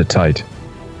have to sit tight.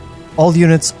 All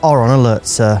units are on alert,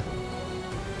 sir.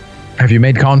 Have you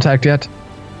made contact yet?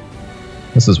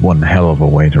 This is one hell of a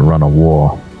way to run a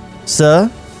war. Sir?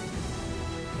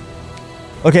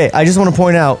 Okay, I just want to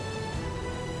point out,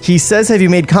 he says, have you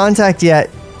made contact yet,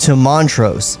 to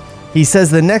Montrose. He says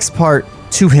the next part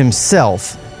to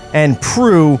himself, and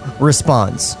Prue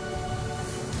responds.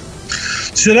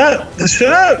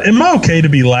 Am I okay to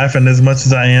be laughing as much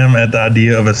as I am at the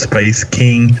idea of a space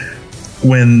king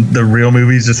when the real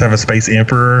movies just have a space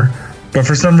emperor? But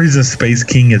for some reason, Space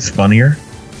King is funnier.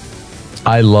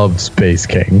 I love Space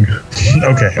King.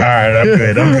 Okay, all right, I'm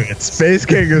good. Space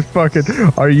King is fucking...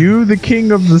 Are you the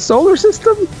king of the solar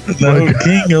system? No,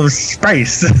 king of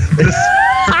space. This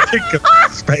particular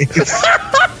space.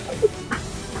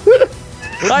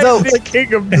 I'm the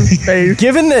king of the space.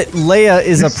 Given that Leia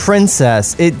is a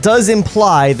princess, it does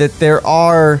imply that there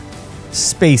are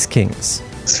space kings.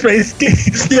 Space king.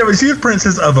 Yeah, but she's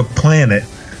princess of a planet.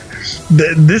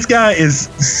 This guy is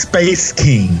space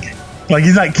king. Like,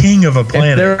 he's not king of a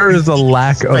planet. If there is a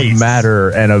lack of matter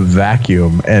and a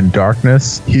vacuum and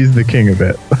darkness, he's the king of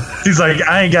it. He's like,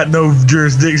 I ain't got no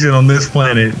jurisdiction on this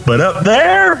planet, but up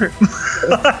there,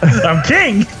 I'm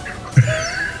king.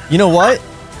 You know what?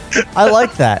 I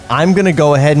like that. I'm going to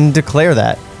go ahead and declare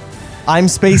that. I'm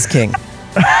Space King.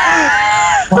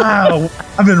 Wow.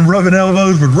 I've been rubbing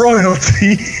elbows with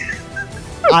royalty.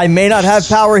 I may not have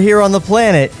power here on the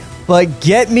planet, but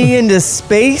get me into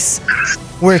space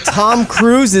where Tom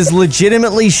Cruise is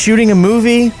legitimately shooting a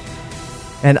movie,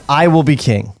 and I will be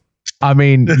king. I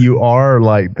mean, you are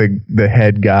like the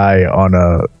head guy on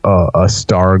a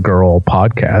Stargirl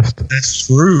podcast. That's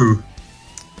true.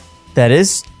 That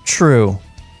is true.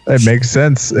 It makes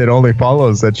sense. It only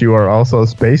follows that you are also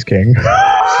Space King.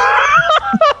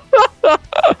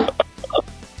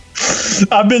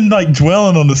 I've been like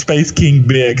dwelling on the Space King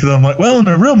bit because I'm like, well, in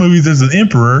the real movies, there's an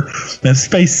emperor and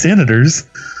space senators.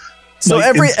 So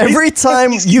like, every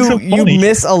time you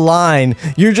miss a line,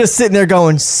 you're just sitting there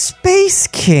going, Space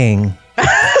King.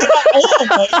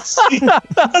 I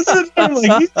said, I'm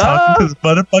like, he's talking to this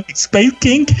motherfucking Space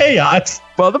King Chaos.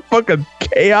 Motherfucking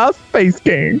Chaos Space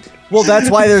King. Well, that's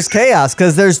why there's chaos,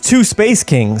 because there's two Space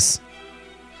Kings.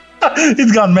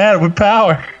 He's gone mad with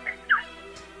power.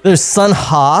 There's Sun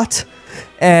Hot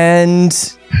and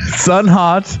Sun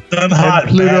Hot, and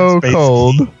Pluto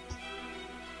Cold,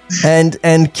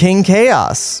 and King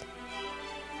Chaos.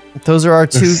 Those are our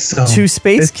two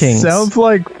Space Kings. Sounds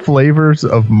like flavors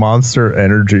of Monster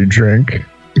Energy drink.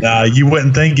 You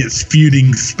wouldn't think it's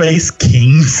feuding space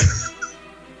kings.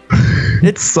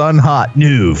 It's Sun Hot,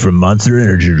 new from Monster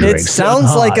Energy Drink. It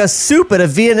sounds like a soup at a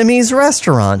Vietnamese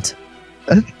restaurant.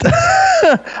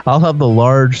 I'll have the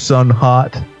large Sun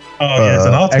Hot. Oh yes,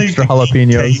 and I'll take extra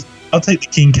jalapenos. I'll take the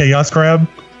King Chaos Crab.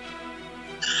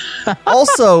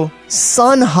 Also,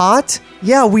 Sun Hot?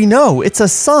 Yeah, we know. It's a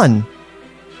sun.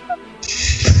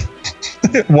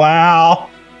 Wow.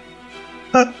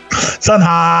 Sun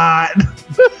Hot.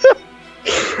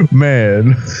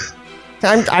 Man.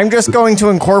 I'm just going to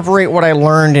incorporate what I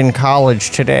learned in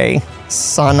college today.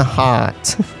 Sun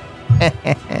Hot.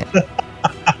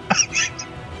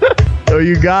 Oh,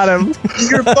 you got him.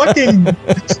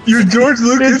 Your George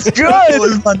Lucas It's chuckle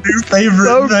good. is my new favorite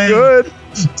So thing. good.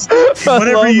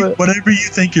 Whatever you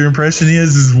think your impression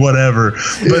is whatever.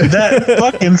 But that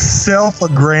fucking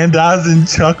self-aggrandizing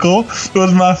chuckle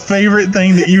was my favorite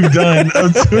thing that you've done.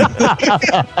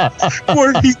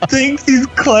 Where he thinks he's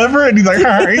clever and he's like,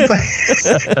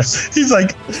 he's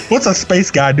like, what's a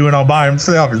space guy doing all by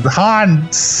himself? He's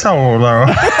Han Solo.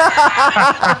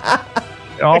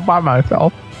 All by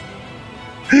myself.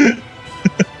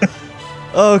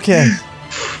 Okay.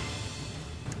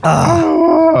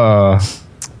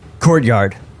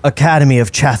 Courtyard. Academy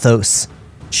of Chathos.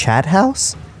 Chat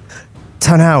House?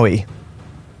 Tanawi.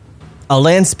 A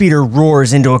land speeder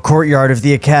roars into a courtyard of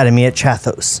the Academy at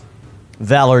Chathos.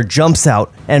 Valor jumps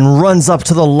out and runs up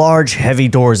to the large, heavy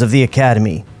doors of the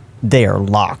Academy. They are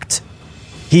locked.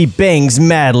 He bangs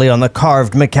madly on the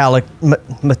carved metallic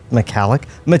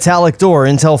door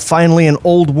until finally an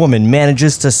old woman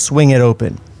manages to swing it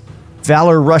open.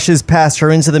 Valor rushes past her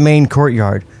into the main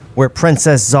courtyard, where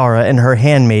Princess Zara and her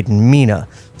handmaiden, Mina,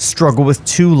 struggle with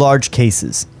two large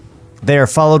cases. They are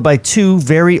followed by two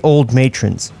very old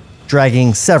matrons,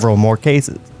 dragging several more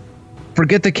cases.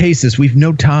 Forget the cases. We've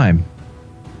no time.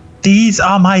 These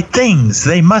are my things.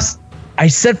 They must... I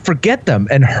said forget them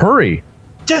and hurry.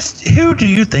 Just who do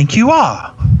you think you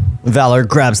are? Valor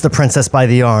grabs the princess by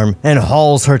the arm and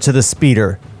hauls her to the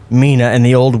speeder. Mina and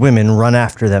the old women run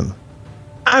after them.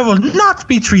 I will not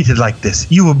be treated like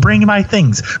this. You will bring my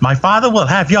things. My father will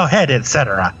have your head,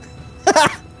 etc.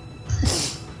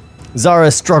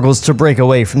 Zara struggles to break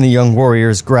away from the young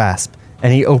warrior's grasp,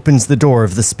 and he opens the door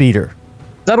of the speeder.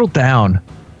 Settle down.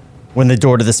 When the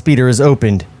door to the speeder is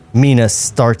opened, Mina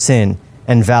starts in,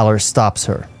 and Valor stops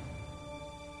her.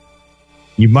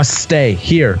 You must stay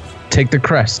here. Take the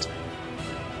crest.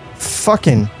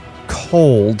 Fucking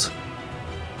cold.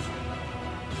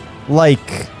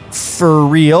 Like, for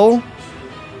real?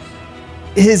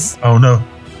 Oh no.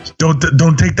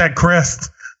 Don't take that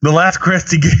crest. The last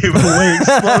crest he gave away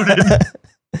exploded.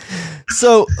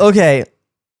 So, okay,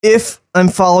 if I'm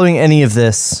following any of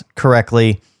this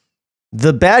correctly,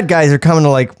 the bad guys are coming to,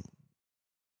 like,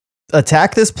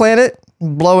 attack this planet,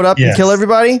 blow it up, and kill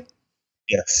everybody?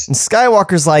 Yes. And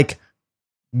Skywalker's like,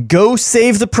 go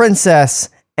save the princess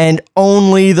and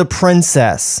only the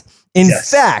princess. In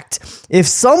fact, if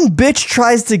some bitch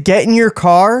tries to get in your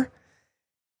car,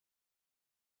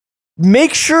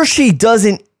 make sure she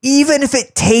doesn't, even if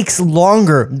it takes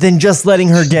longer than just letting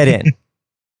her get in.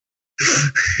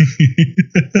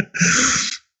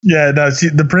 Yeah, no,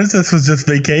 the princess was just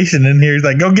vacationing here. He's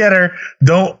like, go get her.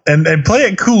 Don't and play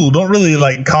it cool. Don't really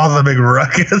like cause a big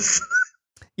ruckus.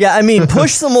 Yeah, I mean,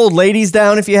 push some old ladies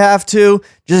down if you have to.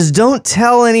 Just don't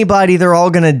tell anybody they're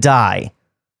all gonna die.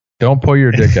 Don't pull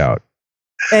your dick out.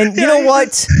 And you know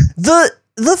what?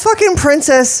 The fucking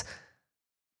princess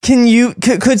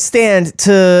could stand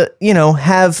to, you know,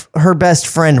 have her best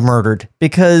friend murdered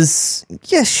because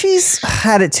she's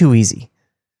had it too easy.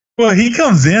 Well, he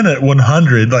comes in at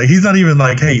 100. Like, he's not even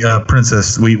like, hey,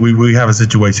 princess, we have a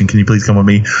situation. Can you please come with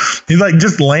me? He like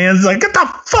just lands like, get the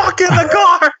fuck in the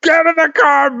car. Get in the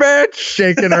car, bitch.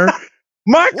 Shaking her.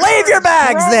 Leave your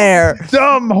bags there.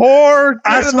 Dumb whore.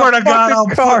 I swear to God,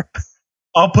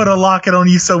 I'll put a locket on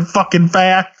you so fucking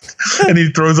fast. And he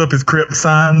throws up his Crip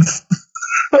signs.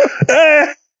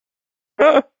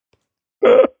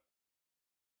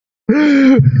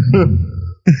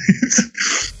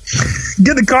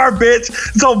 Get the car, bitch.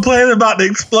 It's all planet about to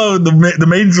explode. The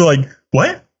maidens are like,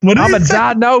 what? What I'm a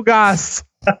Dinogas.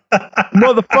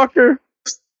 Motherfucker.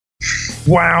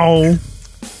 Wow.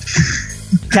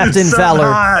 Captain Sun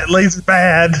Valor. Hot, laser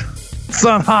bad.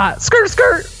 Sun hot. Skirt,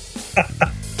 skirt.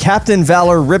 Captain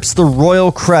Valor rips the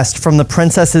royal crest from the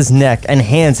princess's neck and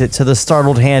hands it to the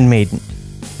startled handmaiden.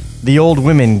 The old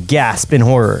women gasp in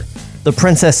horror. The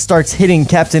princess starts hitting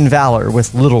Captain Valor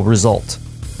with little result.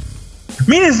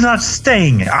 Mina's not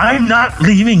staying. I'm not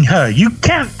leaving her. You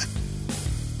can't.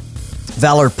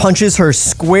 Valor punches her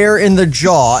square in the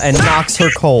jaw and knocks her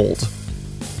cold.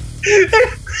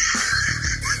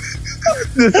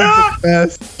 This is the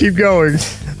best. Keep going.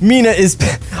 Mina is.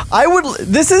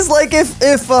 This is like if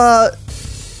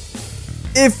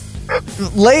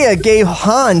Leia gave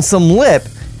Han some lip,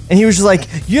 and he was just like,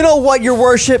 you know what, your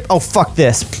worship? Oh, fuck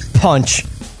this. Punch.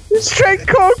 Straight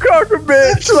cold cocker,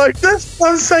 bitch. Like, That's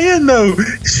what I'm saying, though.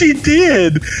 She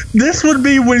did. This would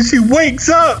be when she wakes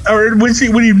up, or when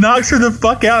he knocks her the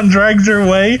fuck out and drags her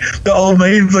away. The old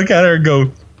maids look at her and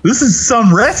go, "This is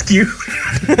some rescue."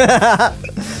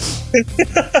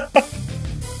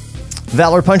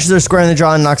 Valor punches her square in the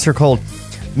jaw and knocks her cold.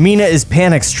 Mina is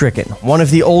panic-stricken. One of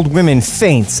the old women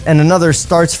faints, and another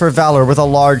starts for Valor with a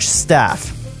large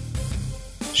staff.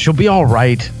 she'll be all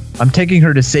right. I'm taking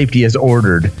her to safety as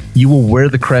ordered. You will wear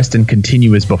the crest and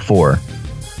continue as before.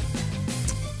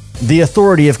 The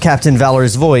authority of Captain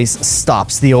Valor's voice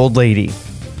stops the old lady.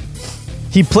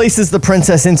 He places the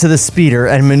princess into the speeder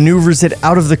and maneuvers it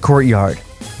out of the courtyard.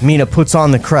 Mina puts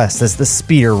on the crest as the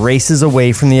speeder races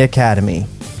away from the academy.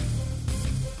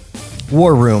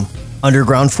 War Room,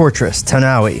 Underground Fortress,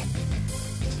 Tanawi.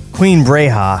 Queen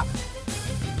Breha,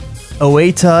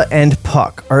 Oeta, and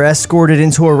Puck are escorted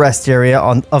into a rest area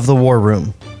of the War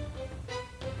Room.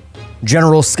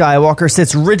 General Skywalker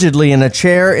sits rigidly in a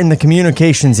chair in the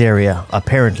communications area,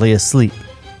 apparently asleep.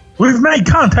 We've made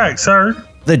contact, sir.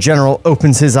 The general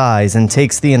opens his eyes and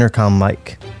takes the intercom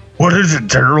mic. What is it,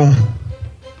 General?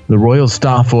 The Royal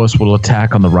Star Force will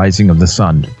attack on the rising of the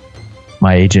sun.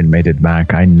 My agent made it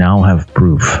back. I now have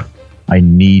proof. I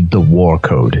need the war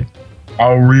code.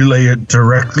 I'll relay it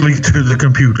directly to the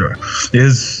computer.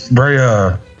 Is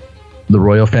Breha... The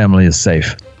royal family is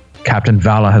safe. Captain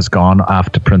Vala has gone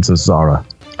after Princess Zara.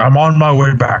 I'm on my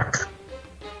way back.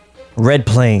 Red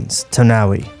Plains,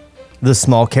 Tanawi. The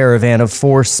small caravan of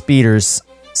 4 speeders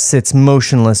sits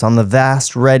motionless on the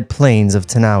vast red plains of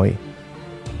Tanawi.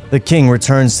 The king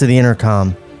returns the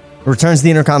intercom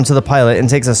to the pilot and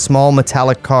takes a small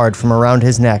metallic card from around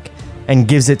his neck and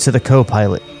gives it to the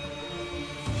co-pilot.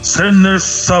 Send this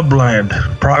subland,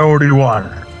 priority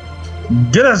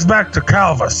 1. Get us back to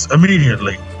Calvus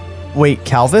immediately. Wait,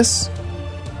 Calvus?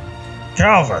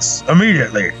 Calvus,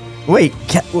 immediately. Wait,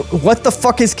 what the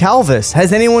fuck is Calvus?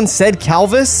 Has anyone said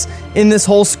Calvus in this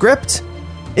whole script?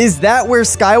 Is that where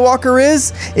Skywalker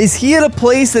is? Is he at a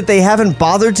place that they haven't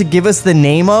bothered to give us the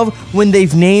name of when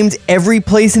they've named every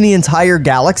place in the entire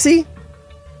galaxy?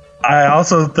 I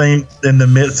also think in the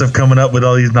midst of coming up with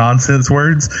all these nonsense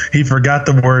words, he forgot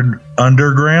the word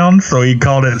underground, so he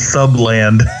called it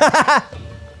subland.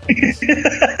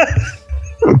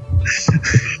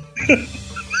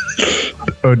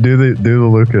 Oh, do the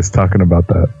Lucas talking about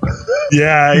that?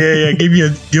 Yeah.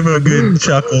 Give him a good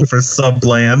chuckle for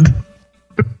subland.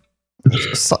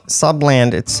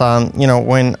 Subland. It's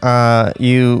when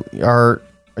you are.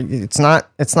 It's not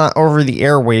over the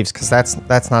airwaves because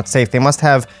that's not safe. They must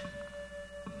have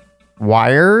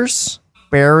wires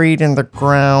buried in the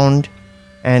ground,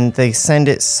 and they send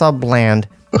it subland,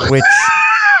 which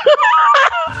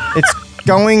it's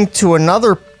going to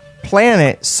another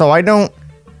planet. So I don't.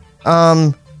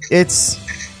 It's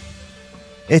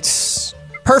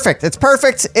perfect. It's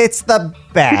perfect. It's the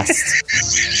best.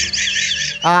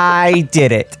 I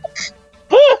did it.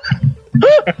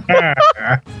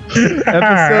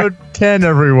 Episode 10,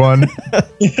 everyone.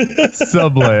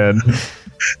 Subland.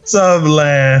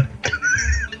 Subland.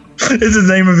 It's the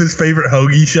name of his favorite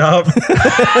hoagie shop.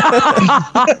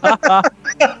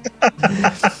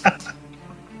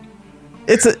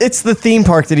 It's the theme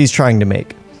park that he's trying to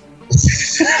make.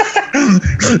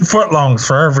 Footlongs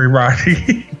for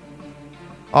everybody.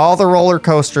 All the roller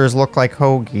coasters look like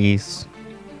hoagies.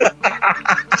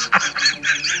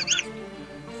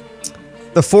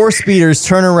 The 4 speeders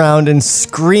turn around and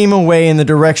scream away in the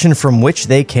direction from which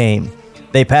they came.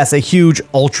 They pass a huge,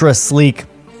 ultra-sleek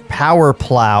power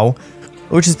plow,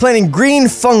 which is planting green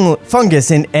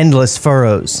fungus in endless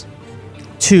furrows.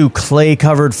 2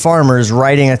 clay-covered farmers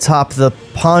riding atop the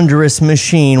ponderous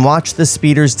machine watch the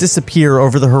speeders disappear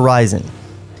over the horizon.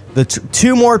 The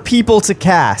 2 more people to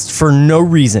cast for no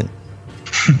reason.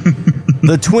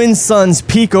 The twin suns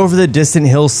peek over the distant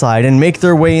hillside and make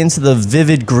their way into the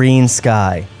vivid green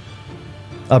sky.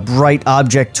 A bright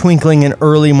object twinkling in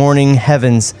early morning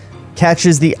heavens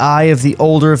catches the eye of the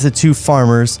older of the 2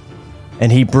 farmers,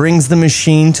 and he brings the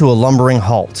machine to a lumbering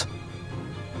halt.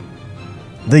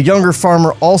 The younger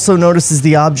farmer also notices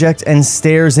the object and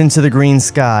stares into the green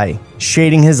sky,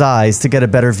 shading his eyes to get a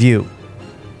better view.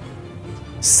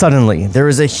 Suddenly, there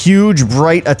is a huge,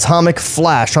 bright atomic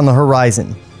flash on the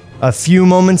horizon. A few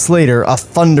moments later, a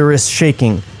thunderous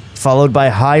shaking, followed by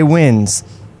high winds,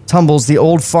 tumbles the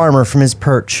old farmer from his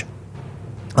perch.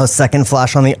 A second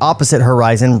flash on the opposite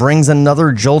horizon brings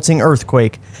another jolting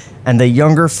earthquake, and the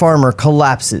younger farmer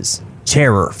collapses,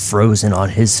 terror frozen on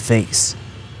his face.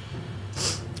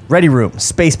 Ready room,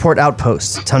 spaceport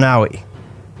outpost, Tanawi.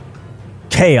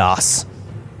 Chaos.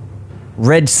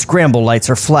 Red scramble lights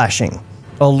are flashing.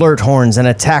 Alert horns and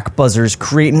attack buzzers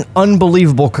create an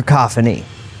unbelievable cacophony.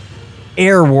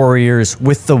 Air warriors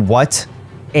with the what?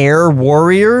 Air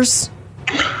warriors?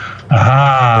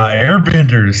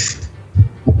 Airbenders.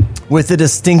 With a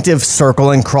distinctive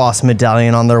circle and cross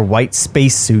medallion on their white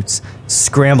spacesuits,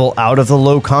 scramble out of the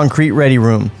low concrete ready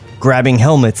room, grabbing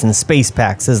helmets and space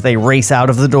packs as they race out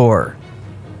of the door.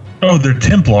 Oh, they're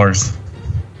Templars.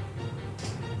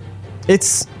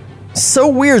 It's so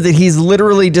weird that he's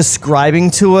literally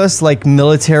describing to us like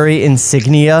military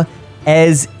insignia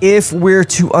as if we're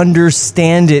to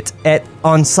understand it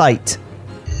on sight.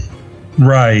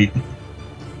 Right.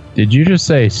 Did you just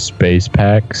say space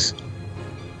packs?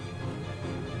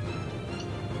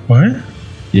 What?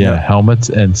 Yeah, helmets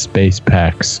and space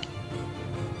packs.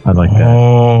 I like that.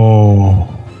 Oh.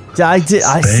 I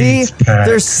see. Space packs.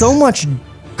 There's so much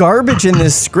garbage in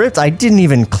this script. I didn't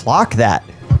even clock that.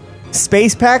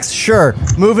 Space packs? Sure.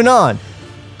 Moving on.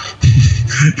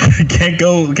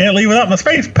 Can't leave without my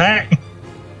space pack.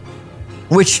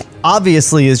 Which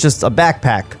obviously is just a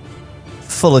backpack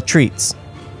full of treats.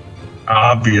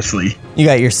 Obviously. You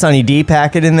got your Sunny D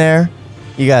packet in there.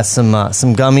 You got some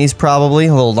gummies probably,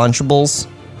 little Lunchables.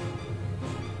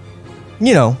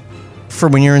 You know, for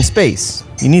when you're in space.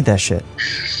 You need that shit.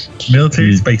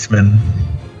 Military spacemen.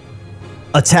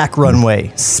 Attack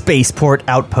runway, spaceport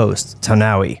outpost,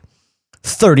 Tanawi.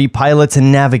 30 pilots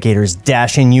and navigators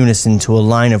dash in unison to a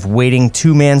line of waiting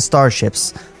two-man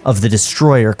starships of the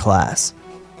Destroyer class.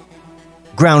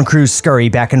 Ground crews scurry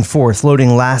back and forth,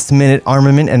 loading last-minute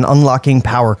armament and unlocking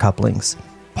power couplings.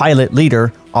 Pilot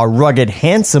leader, a rugged,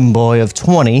 handsome boy of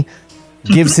 20,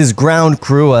 gives his ground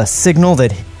crew a signal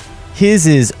that his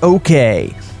is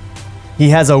okay. He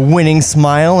has a winning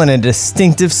smile and a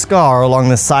distinctive scar along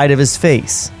the side of his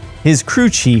face. His crew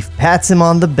chief pats him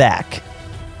on the back.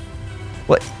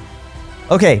 What?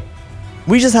 Okay,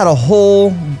 we just had a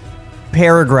whole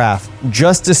paragraph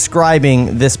just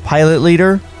describing this pilot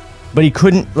leader, but he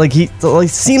couldn't, he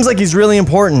seems like he's really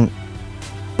important,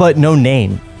 but no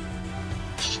name.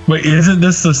 Wait, isn't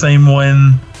this the same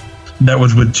one that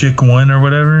was with Chick 1 or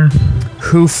whatever?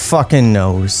 Who fucking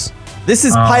knows? This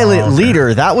is pilot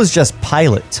leader. That was just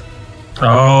pilot.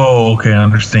 Oh, okay, I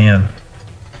understand.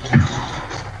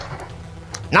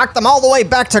 Knock them all the way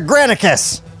back to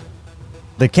Granicus!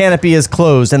 The canopy is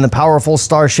closed and the powerful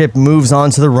starship moves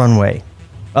onto the runway.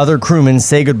 Other crewmen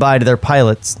say goodbye to their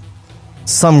pilots,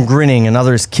 some grinning and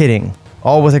others kidding,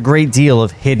 all with a great deal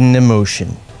of hidden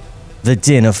emotion. The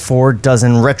din of 4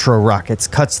 dozen retro rockets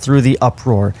cuts through the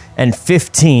uproar, and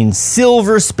 15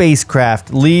 silver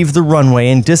spacecraft leave the runway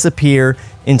and disappear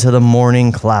into the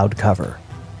morning cloud cover.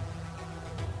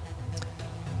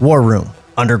 War room,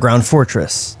 underground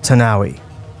fortress, Tanawi.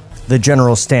 The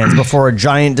general stands before a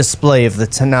giant display of the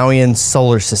Tanawian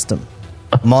solar system.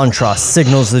 Montross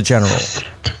signals the general.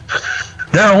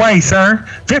 They're away, sir.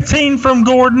 15 from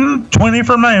Gordon, 20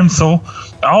 from Amsel.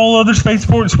 All other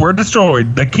spaceports were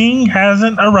destroyed. The king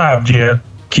hasn't arrived yet.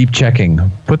 Keep checking.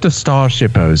 Put the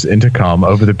Starshippo's intercom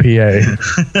over the PA.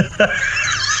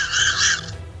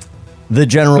 The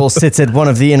general sits at one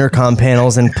of the intercom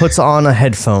panels and puts on a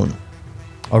headphone.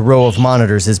 A row of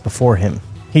monitors is before him.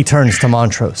 He turns to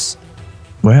Montrose.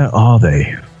 Where are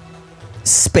they?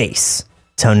 Space.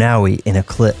 Tanawi in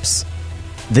eclipse.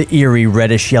 The eerie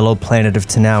reddish-yellow planet of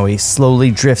Tanawi slowly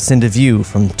drifts into view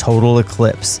from total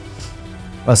eclipse.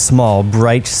 A small,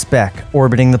 bright speck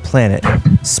orbiting the planet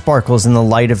sparkles in the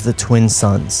light of the twin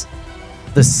suns.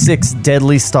 The 6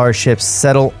 deadly starships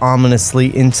settle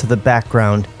ominously into the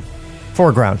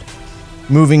foreground,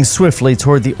 moving swiftly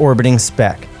toward the orbiting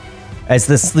speck. As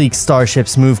the sleek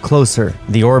starships move closer,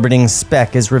 the orbiting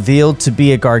speck is revealed to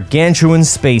be a gargantuan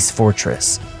space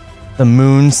fortress. The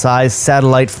moon-sized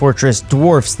satellite fortress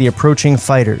dwarfs the approaching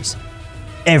fighters.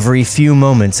 Every few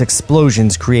moments,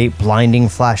 explosions create blinding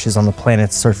flashes on the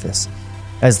planet's surface,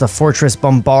 as the fortress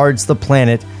bombards the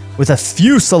planet with a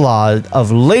fusillade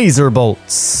of laser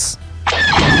bolts.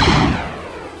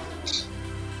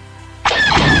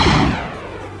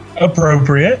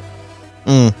 Appropriate.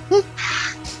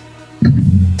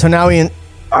 Tanawian.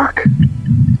 Fuck.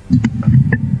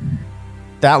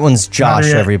 That one's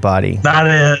Josh, everybody. Not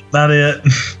it.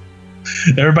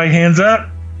 Everybody hands up.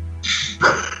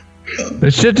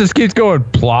 This shit just keeps going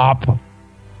plop.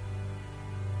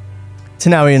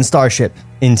 Tanawian starship,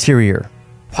 interior.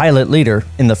 Pilot leader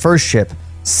in the first ship,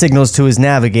 signals to his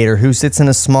navigator, who sits in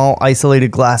a small,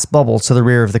 isolated glass bubble to the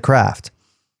rear of the craft.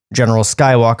 General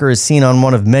Skywalker is seen on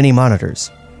one of many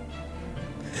monitors.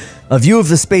 A view of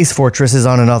the space fortress is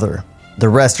on another. The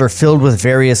rest are filled with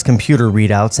various computer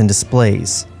readouts and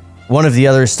displays. One of the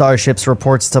other starships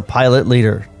reports to pilot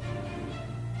leader.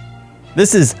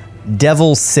 This is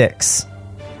Devil 6.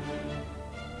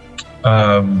 You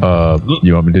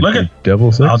want me to look do at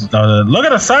Devil 6? Look at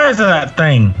the size of that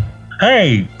thing.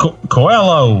 Hey,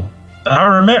 Coelho,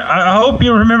 I hope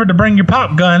you remember to bring your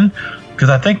pop gun, because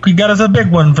I think we got us a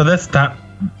big one for this time.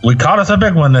 We caught us a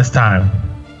big one this time.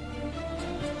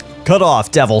 Cut off,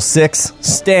 Devil 6.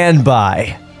 Stand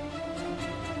by.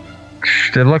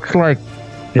 It looks like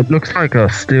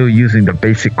still using the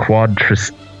basic quad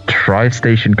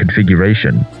tri-station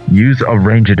configuration. Use a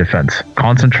ranger defense.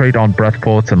 Concentrate on breath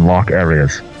ports and lock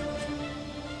areas.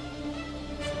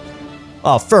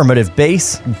 Affirmative,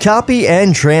 base. Copy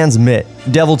and transmit.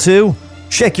 Devil 2,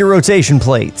 check your rotation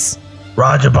plates.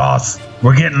 Roger, boss.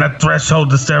 We're getting a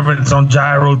threshold disturbance on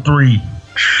Gyro 3.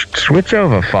 Switch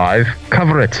over, 5.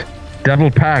 Cover it.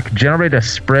 Devil Pack, generate a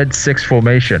spread 6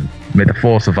 formation. May the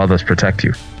force of others protect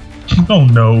you. Oh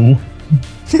no.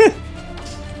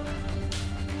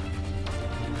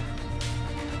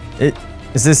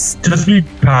 Is this... Just be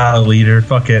pilot leader.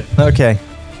 Fuck it. Okay.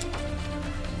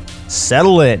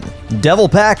 Settle in. Devil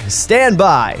Pack, stand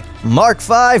by. Mark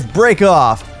 5, break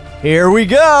off. Here we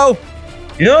go.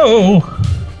 Yo.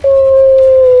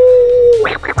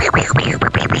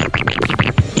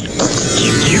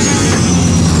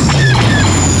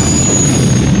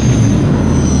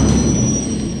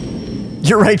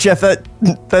 You're right, Jeff.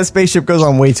 That spaceship goes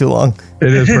on way too long.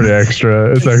 It is pretty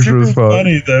extra. It's extra as fuck.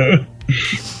 Funny though.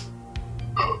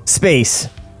 Space.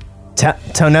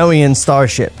 Tonoian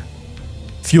starship.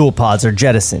 Fuel pods are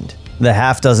jettisoned. The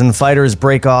half-dozen fighters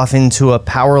break off into a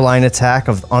power line attack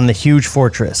on the huge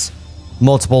fortress.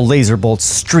 Multiple laser bolts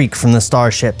streak from the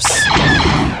starships,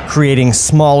 creating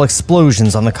small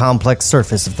explosions on the complex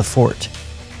surface of the fort.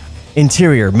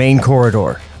 Interior main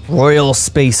corridor. Royal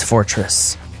Space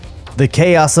Fortress. The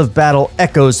chaos of battle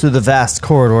echoes through the vast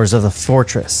corridors of the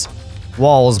fortress.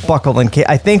 Walls buckle and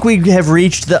I think we have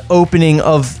reached the opening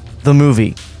of the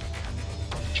movie.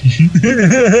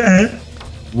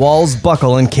 Walls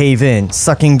buckle and cave in,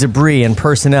 sucking debris and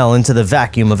personnel into the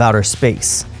vacuum of outer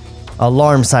space.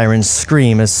 Alarm sirens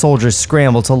scream as soldiers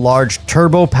scramble to large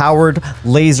turbo-powered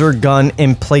laser gun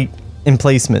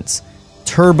emplacements.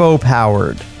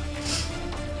 Turbo-powered.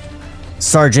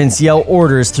 Sergeants yell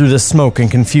orders through the smoke and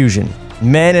confusion.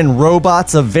 Men and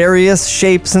robots of various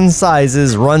shapes and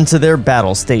sizes run to their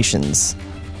battle stations.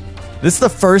 This is the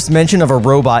first mention of a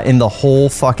robot in the whole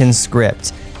fucking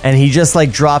script. And he just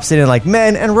like drops it in like,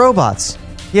 men and robots.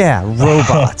 Yeah,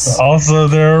 robots. Also,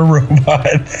 there are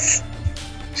robots.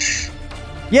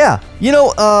 Yeah, you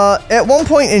know, at one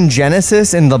point in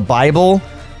Genesis, in the Bible,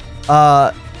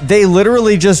 they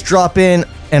literally just drop in,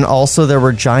 and also there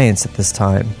were giants at this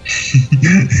time.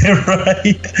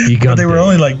 Right. But they were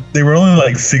only like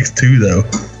 6'2" though.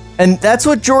 And that's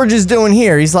what George is doing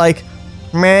here. He's like,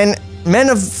 men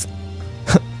of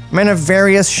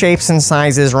various shapes and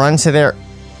sizes run to their...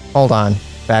 Hold on.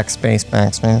 Backspace.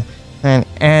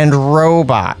 And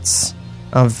robots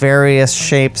of various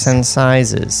shapes and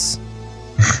sizes.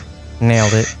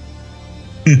 Nailed it.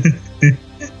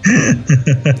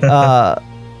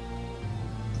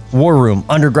 War Room,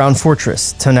 Underground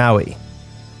Fortress, Tonawi.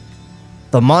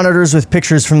 The monitors with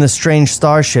pictures from the strange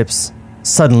starships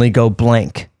suddenly go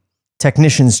blank.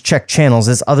 Technicians check channels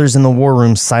as others in the war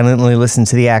room silently listen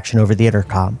to the action over the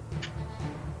intercom.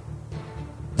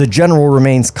 The general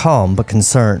remains calm but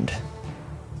concerned.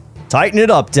 Tighten it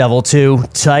up, Devil 2.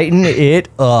 Tighten it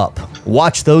up.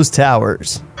 Watch those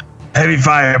towers. Heavy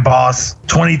fire, boss.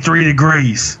 23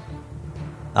 degrees.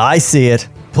 I see it.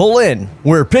 Pull in.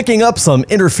 We're picking up some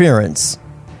interference.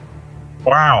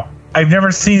 Wow. I've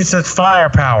never seen such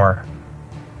firepower.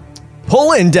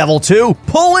 Pull in, Devil 2.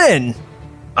 Pull in.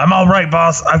 I'm all right,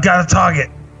 boss. I've got a target.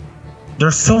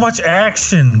 There's so much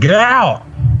action. Get out.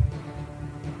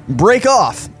 Break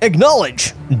off.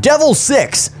 Acknowledge. Devil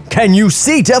 6. Can you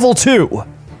see Devil 2?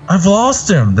 I've lost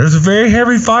him. There's a very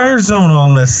heavy fire zone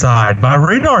on this side. My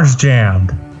radar's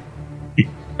jammed.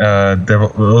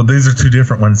 These are two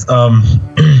different ones.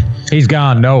 He's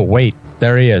gone. No, wait.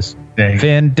 There he is. Dang.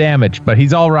 Thin damage, but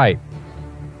he's all right.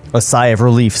 A sigh of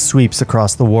relief sweeps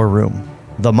across the war room.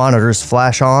 The monitors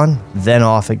flash on, then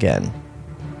off again.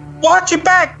 Watch your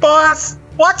back, boss.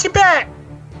 Watch your back.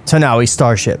 Tonawi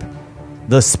starship.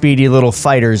 The speedy little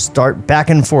fighters dart back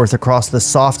and forth across the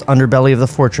soft underbelly of the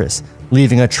fortress,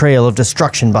 leaving a trail of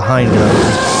destruction behind them.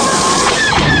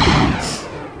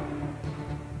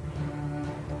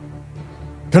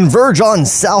 Converge on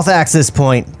South Axis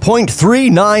Point, point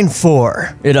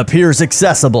 394. It appears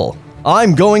accessible.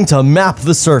 I'm going to map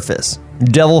the surface.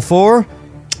 Devil 4,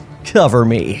 cover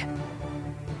me.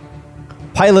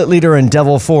 Pilot Leader and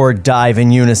Devil 4 dive in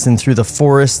unison through the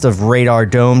forest of radar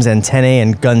domes, antennae,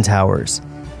 and gun towers.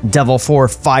 Devil 4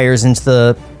 fires into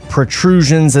the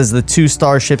protrusions as the two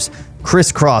starships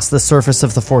crisscross the surface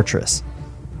of the fortress.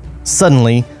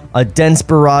 Suddenly, a dense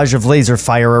barrage of laser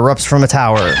fire erupts from a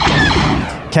tower.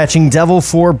 Catching Devil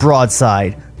 4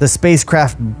 broadside, the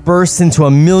spacecraft bursts into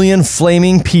 1,000,000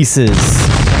 flaming pieces.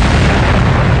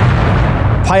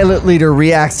 Pilot Leader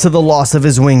reacts to the loss of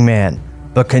his wingman,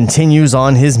 but continues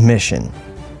on his mission.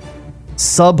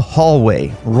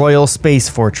 Sub-hallway, Royal Space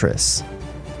Fortress.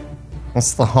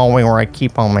 That's the hallway where I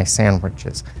keep all my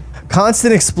sandwiches.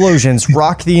 Constant explosions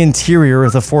rock the interior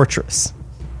of the fortress.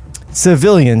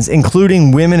 Civilians,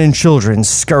 including women and children,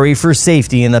 scurry for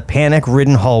safety in the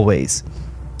panic-ridden hallways.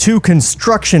 Two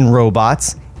construction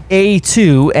robots,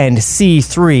 A2 and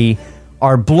C3,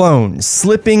 are blown,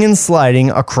 slipping and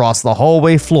sliding across the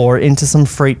hallway floor into some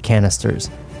freight canisters.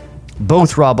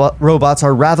 Both robots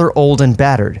are rather old and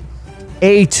battered.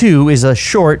 A2 is a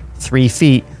short, 3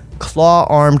 feet,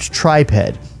 claw-armed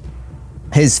triped.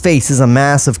 His face is a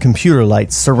mass of computer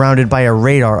lights surrounded by a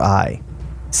radar eye.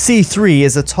 C3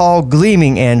 is a tall,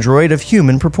 gleaming android of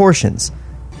human proportions.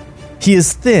 He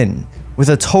is thin, with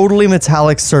a totally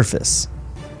metallic surface.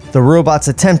 The robots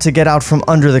attempt to get out from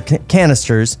under the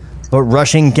canisters, but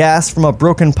rushing gas from a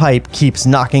broken pipe keeps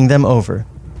knocking them over.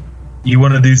 You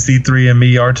want to do C3 and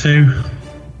me R2?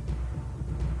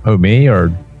 Oh, me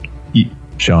or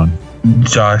Sean?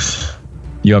 Josh.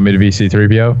 You want me to be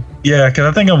C3PO? Yeah, because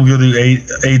I think I'm going to do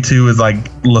A2 as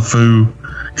like LeFou.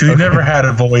 Because he never had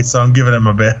a voice, so I'm giving him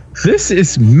a bet. This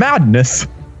is madness.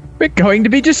 We're going to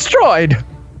be destroyed.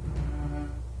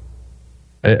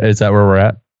 Is that where we're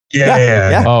at?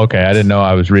 Yeah. Oh, okay. I didn't know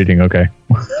I was reading. Okay.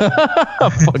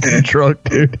 I'm fucking drunk,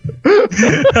 dude.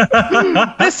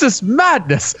 This is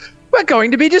madness. We're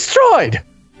going to be destroyed.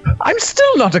 I'm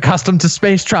still not accustomed to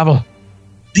space travel.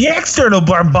 The external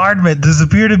bombardment does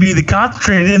appear to be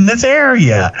concentrated in this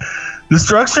area. The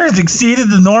structure has exceeded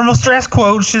the normal stress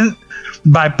quotient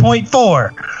by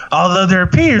 0.4, although there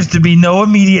appears to be no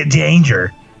immediate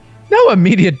danger. No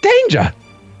immediate danger?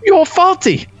 You're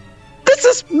faulty. This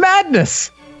is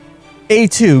madness.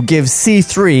 A2 gives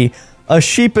C3 a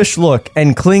sheepish look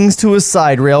and clings to his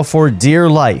side rail for dear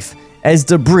life as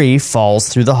debris falls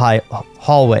through the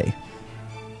hallway.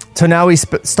 Tonawi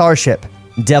starship,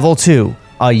 Devil 2,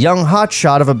 a young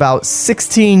hotshot of about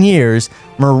 16 years,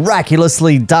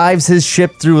 miraculously dives his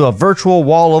ship through a virtual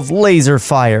wall of laser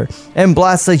fire and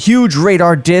blasts a huge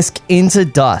radar disc into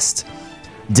dust.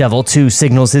 Devil 2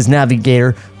 signals his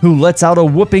navigator, who lets out a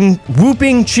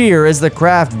whooping cheer as the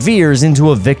craft veers into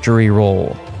a victory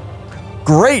roll.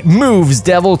 Great moves,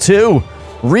 Devil 2!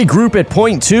 Regroup at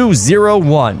point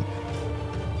 201.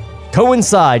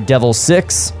 Coincide, Devil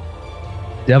 6.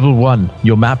 Devil 1,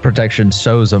 your map protection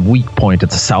shows a weak point at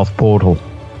the south portal.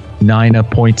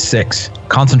 9.6.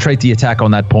 Concentrate the attack on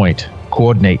that point.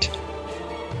 Coordinate.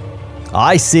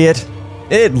 I see it.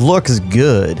 It looks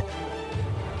good.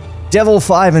 Devil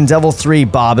 5 and Devil 3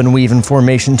 bob and weave in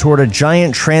formation toward a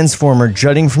giant transformer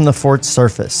jutting from the fort's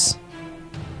surface.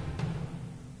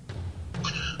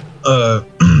 We're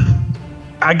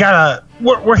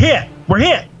hit. We're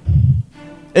hit.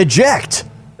 Eject.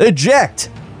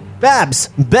 Babs,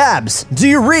 do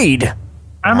you read?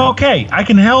 I'm okay. I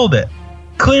can hold it.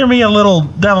 Clear me a little,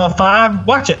 Devil 5.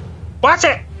 Watch it.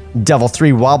 Devil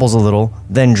 3 wobbles a little,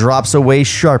 then drops away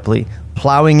sharply,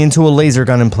 plowing into a laser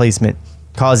gun emplacement,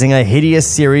 causing a hideous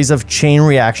series of chain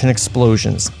reaction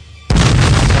explosions.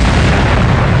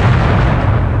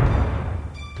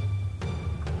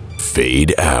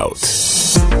 Fade out.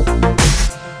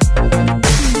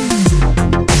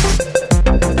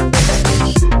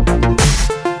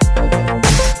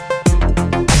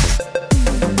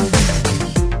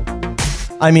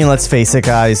 I mean, let's face it,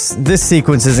 guys. This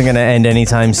sequence isn't going to end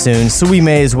anytime soon, so we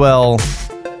may as well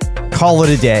call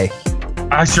it a day.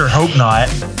 I sure hope not.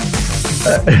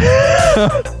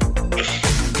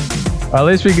 At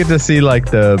least we get to see like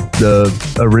the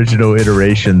original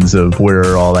iterations of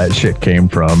where all that shit came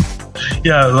from.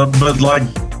 Yeah, but like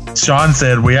Sean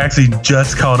said, we actually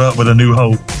just caught up with A New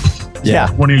Hope. Yeah.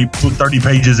 30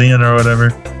 pages in or whatever.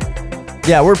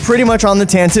 Yeah, we're pretty much on the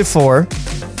Tantive 4.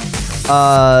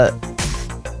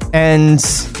 And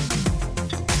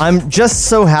I'm just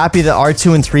so happy that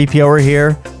R2 and 3PO are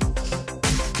here.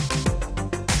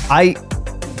 I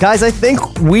think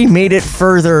we made it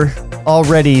further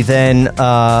already than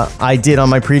I did on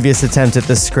my previous attempt at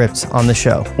this script on the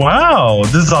show. Wow,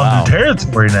 this is all new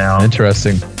territory now.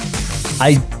 Interesting.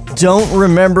 I don't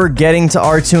remember getting to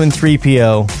R2 and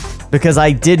 3PO because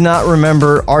I did not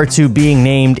remember R2 being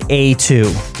named A2.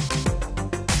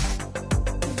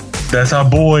 That's our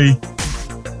boy.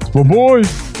 My boy.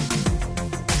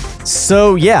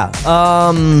 So yeah,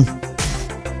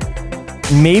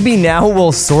 maybe now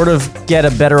we'll sort of get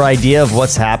a better idea of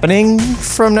what's happening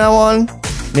from now on.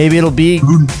 Maybe it'll be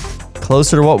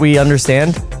closer to what we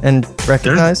understand and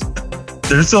recognize.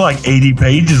 There's still like 80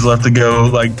 pages left to go.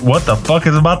 Like, what the fuck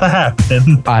is about to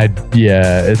happen?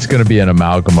 Yeah, it's gonna be an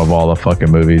amalgam of all the fucking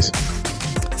movies.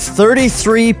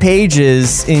 33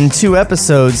 pages in 2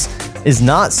 episodes is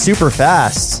not super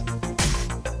fast.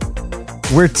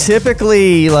 We're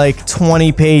typically like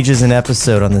 20 pages an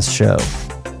episode on this show.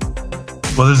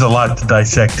 Well, there's a lot to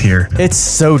dissect here. It's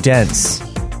so dense.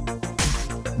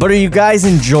 But are you guys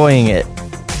enjoying it?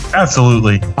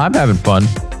 Absolutely. I'm having fun.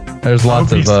 There's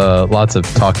lots of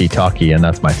talky, and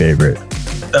that's my favorite. I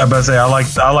was about to say I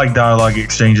like dialogue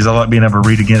exchanges. I like being able to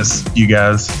read against you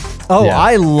guys. Oh, Yeah.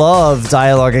 I love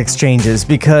dialogue exchanges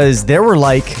because there were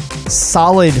like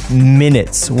solid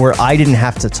minutes where I didn't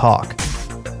have to talk.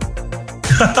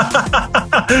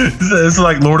 It's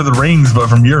like Lord of the Rings, but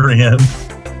from your end.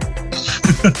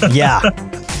 Yeah.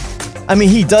 I mean,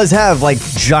 he does have like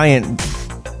giant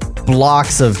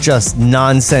blocks of just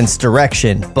nonsense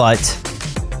direction, but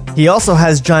he also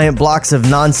has giant blocks of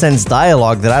nonsense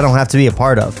dialogue that I don't have to be a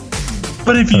part of.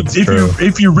 But true.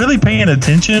 if you're really paying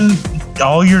attention,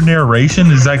 all your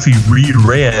narration is actually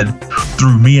reread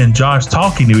through me and Josh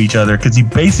talking to each other, because he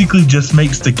basically just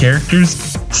makes the characters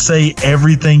say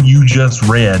everything you just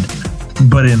read,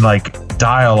 but in like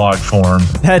dialogue form.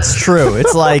 That's true.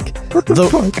 It's like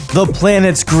the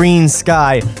planet's green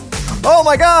sky. Oh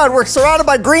my god, we're surrounded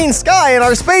by green sky in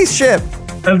our spaceship.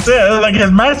 That's it. Like, it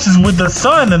matches with the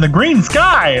sun and the green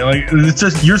sky. Like, it's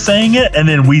just you're saying it and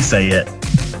then we say it.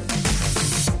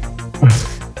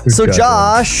 So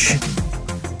Josh,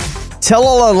 tell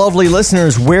all our lovely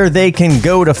listeners where they can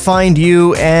go to find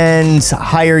you and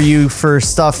hire you for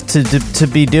stuff to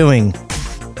be doing.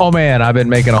 Oh man, I've been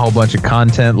making a whole bunch of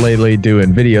content lately,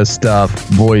 doing video stuff,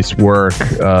 voice work.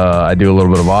 I do a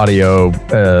little bit of audio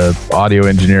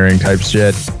engineering type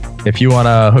shit. If you want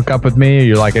to hook up with me, or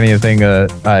you like anything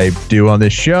I do on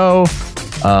this show,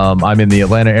 I'm in the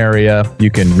Atlanta area. You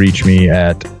can reach me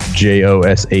at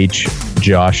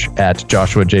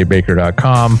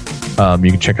josh@joshuajbaker.com.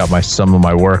 You can check out some of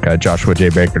my work at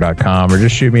joshuajbaker.com, or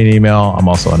just shoot me an email. I'm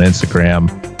also on Instagram.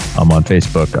 I'm on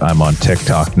Facebook. I'm on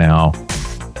TikTok now.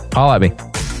 Holla at me.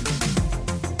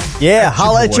 Yeah,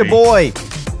 holla at your boy.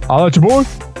 Holla at your boy.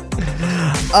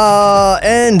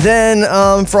 And then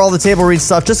for all the Table Reads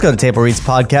stuff, just go to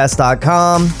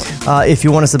tablereadspodcast.com. If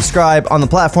you want to subscribe on the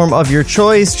platform of your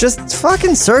choice, just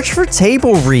fucking search for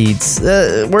Table Reads.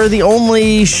 We're the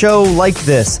only show like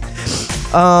this.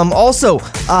 Also,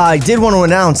 I did want to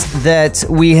announce that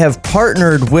we have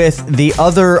partnered with the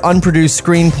other unproduced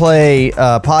screenplay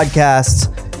podcast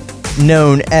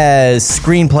known as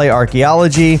Screenplay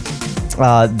Archaeology.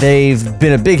 They've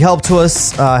been a big help to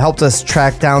us, helped us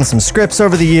track down some scripts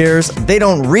over the years. They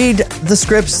don't read the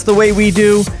scripts the way we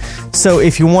do, so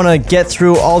if you want to get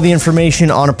through all the information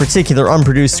on a particular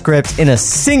unproduced script in a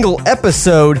single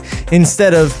episode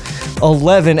instead of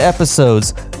 11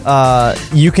 episodes,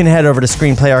 you can head over to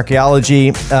Screenplay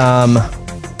Archaeology.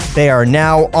 They are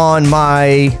now on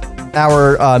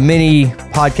our mini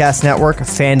podcast network,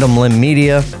 Fandom Limb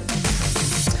Media.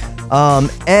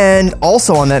 And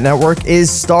also on that network is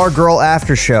Stargirl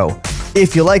After Show.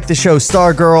 If you like the show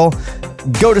Stargirl,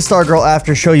 go to Stargirl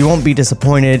After Show. You won't be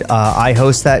disappointed. I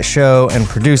host that show and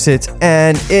produce it,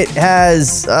 and it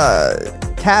has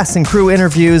cast and crew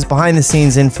interviews, behind the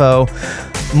scenes info,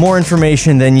 more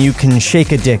information than you can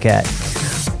shake a dick at.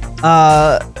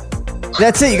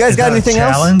 That's it. You guys got anything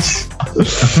else? Did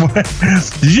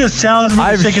you just challenge me to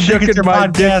I've shake a dick at your my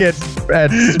podcast? dick at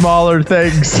smaller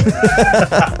things.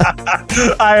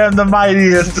 I am the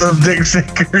mightiest of dick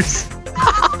shakers.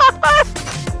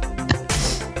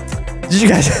 Did you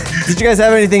guys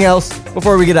have anything else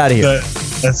before we get out of here?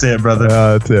 That's it, brother.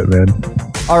 That's it, man.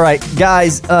 All right,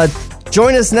 guys,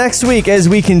 join us next week as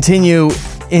we continue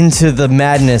into the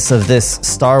madness of this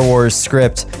Star Wars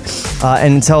script.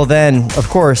 And until then, of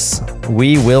course,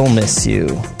 we will miss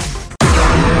you.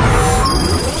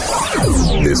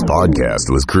 This podcast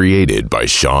was created by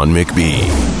Sean McBee.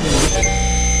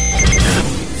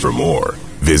 For more,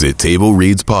 visit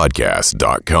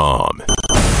TableReadsPodcast.com.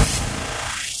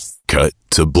 Cut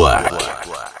to black.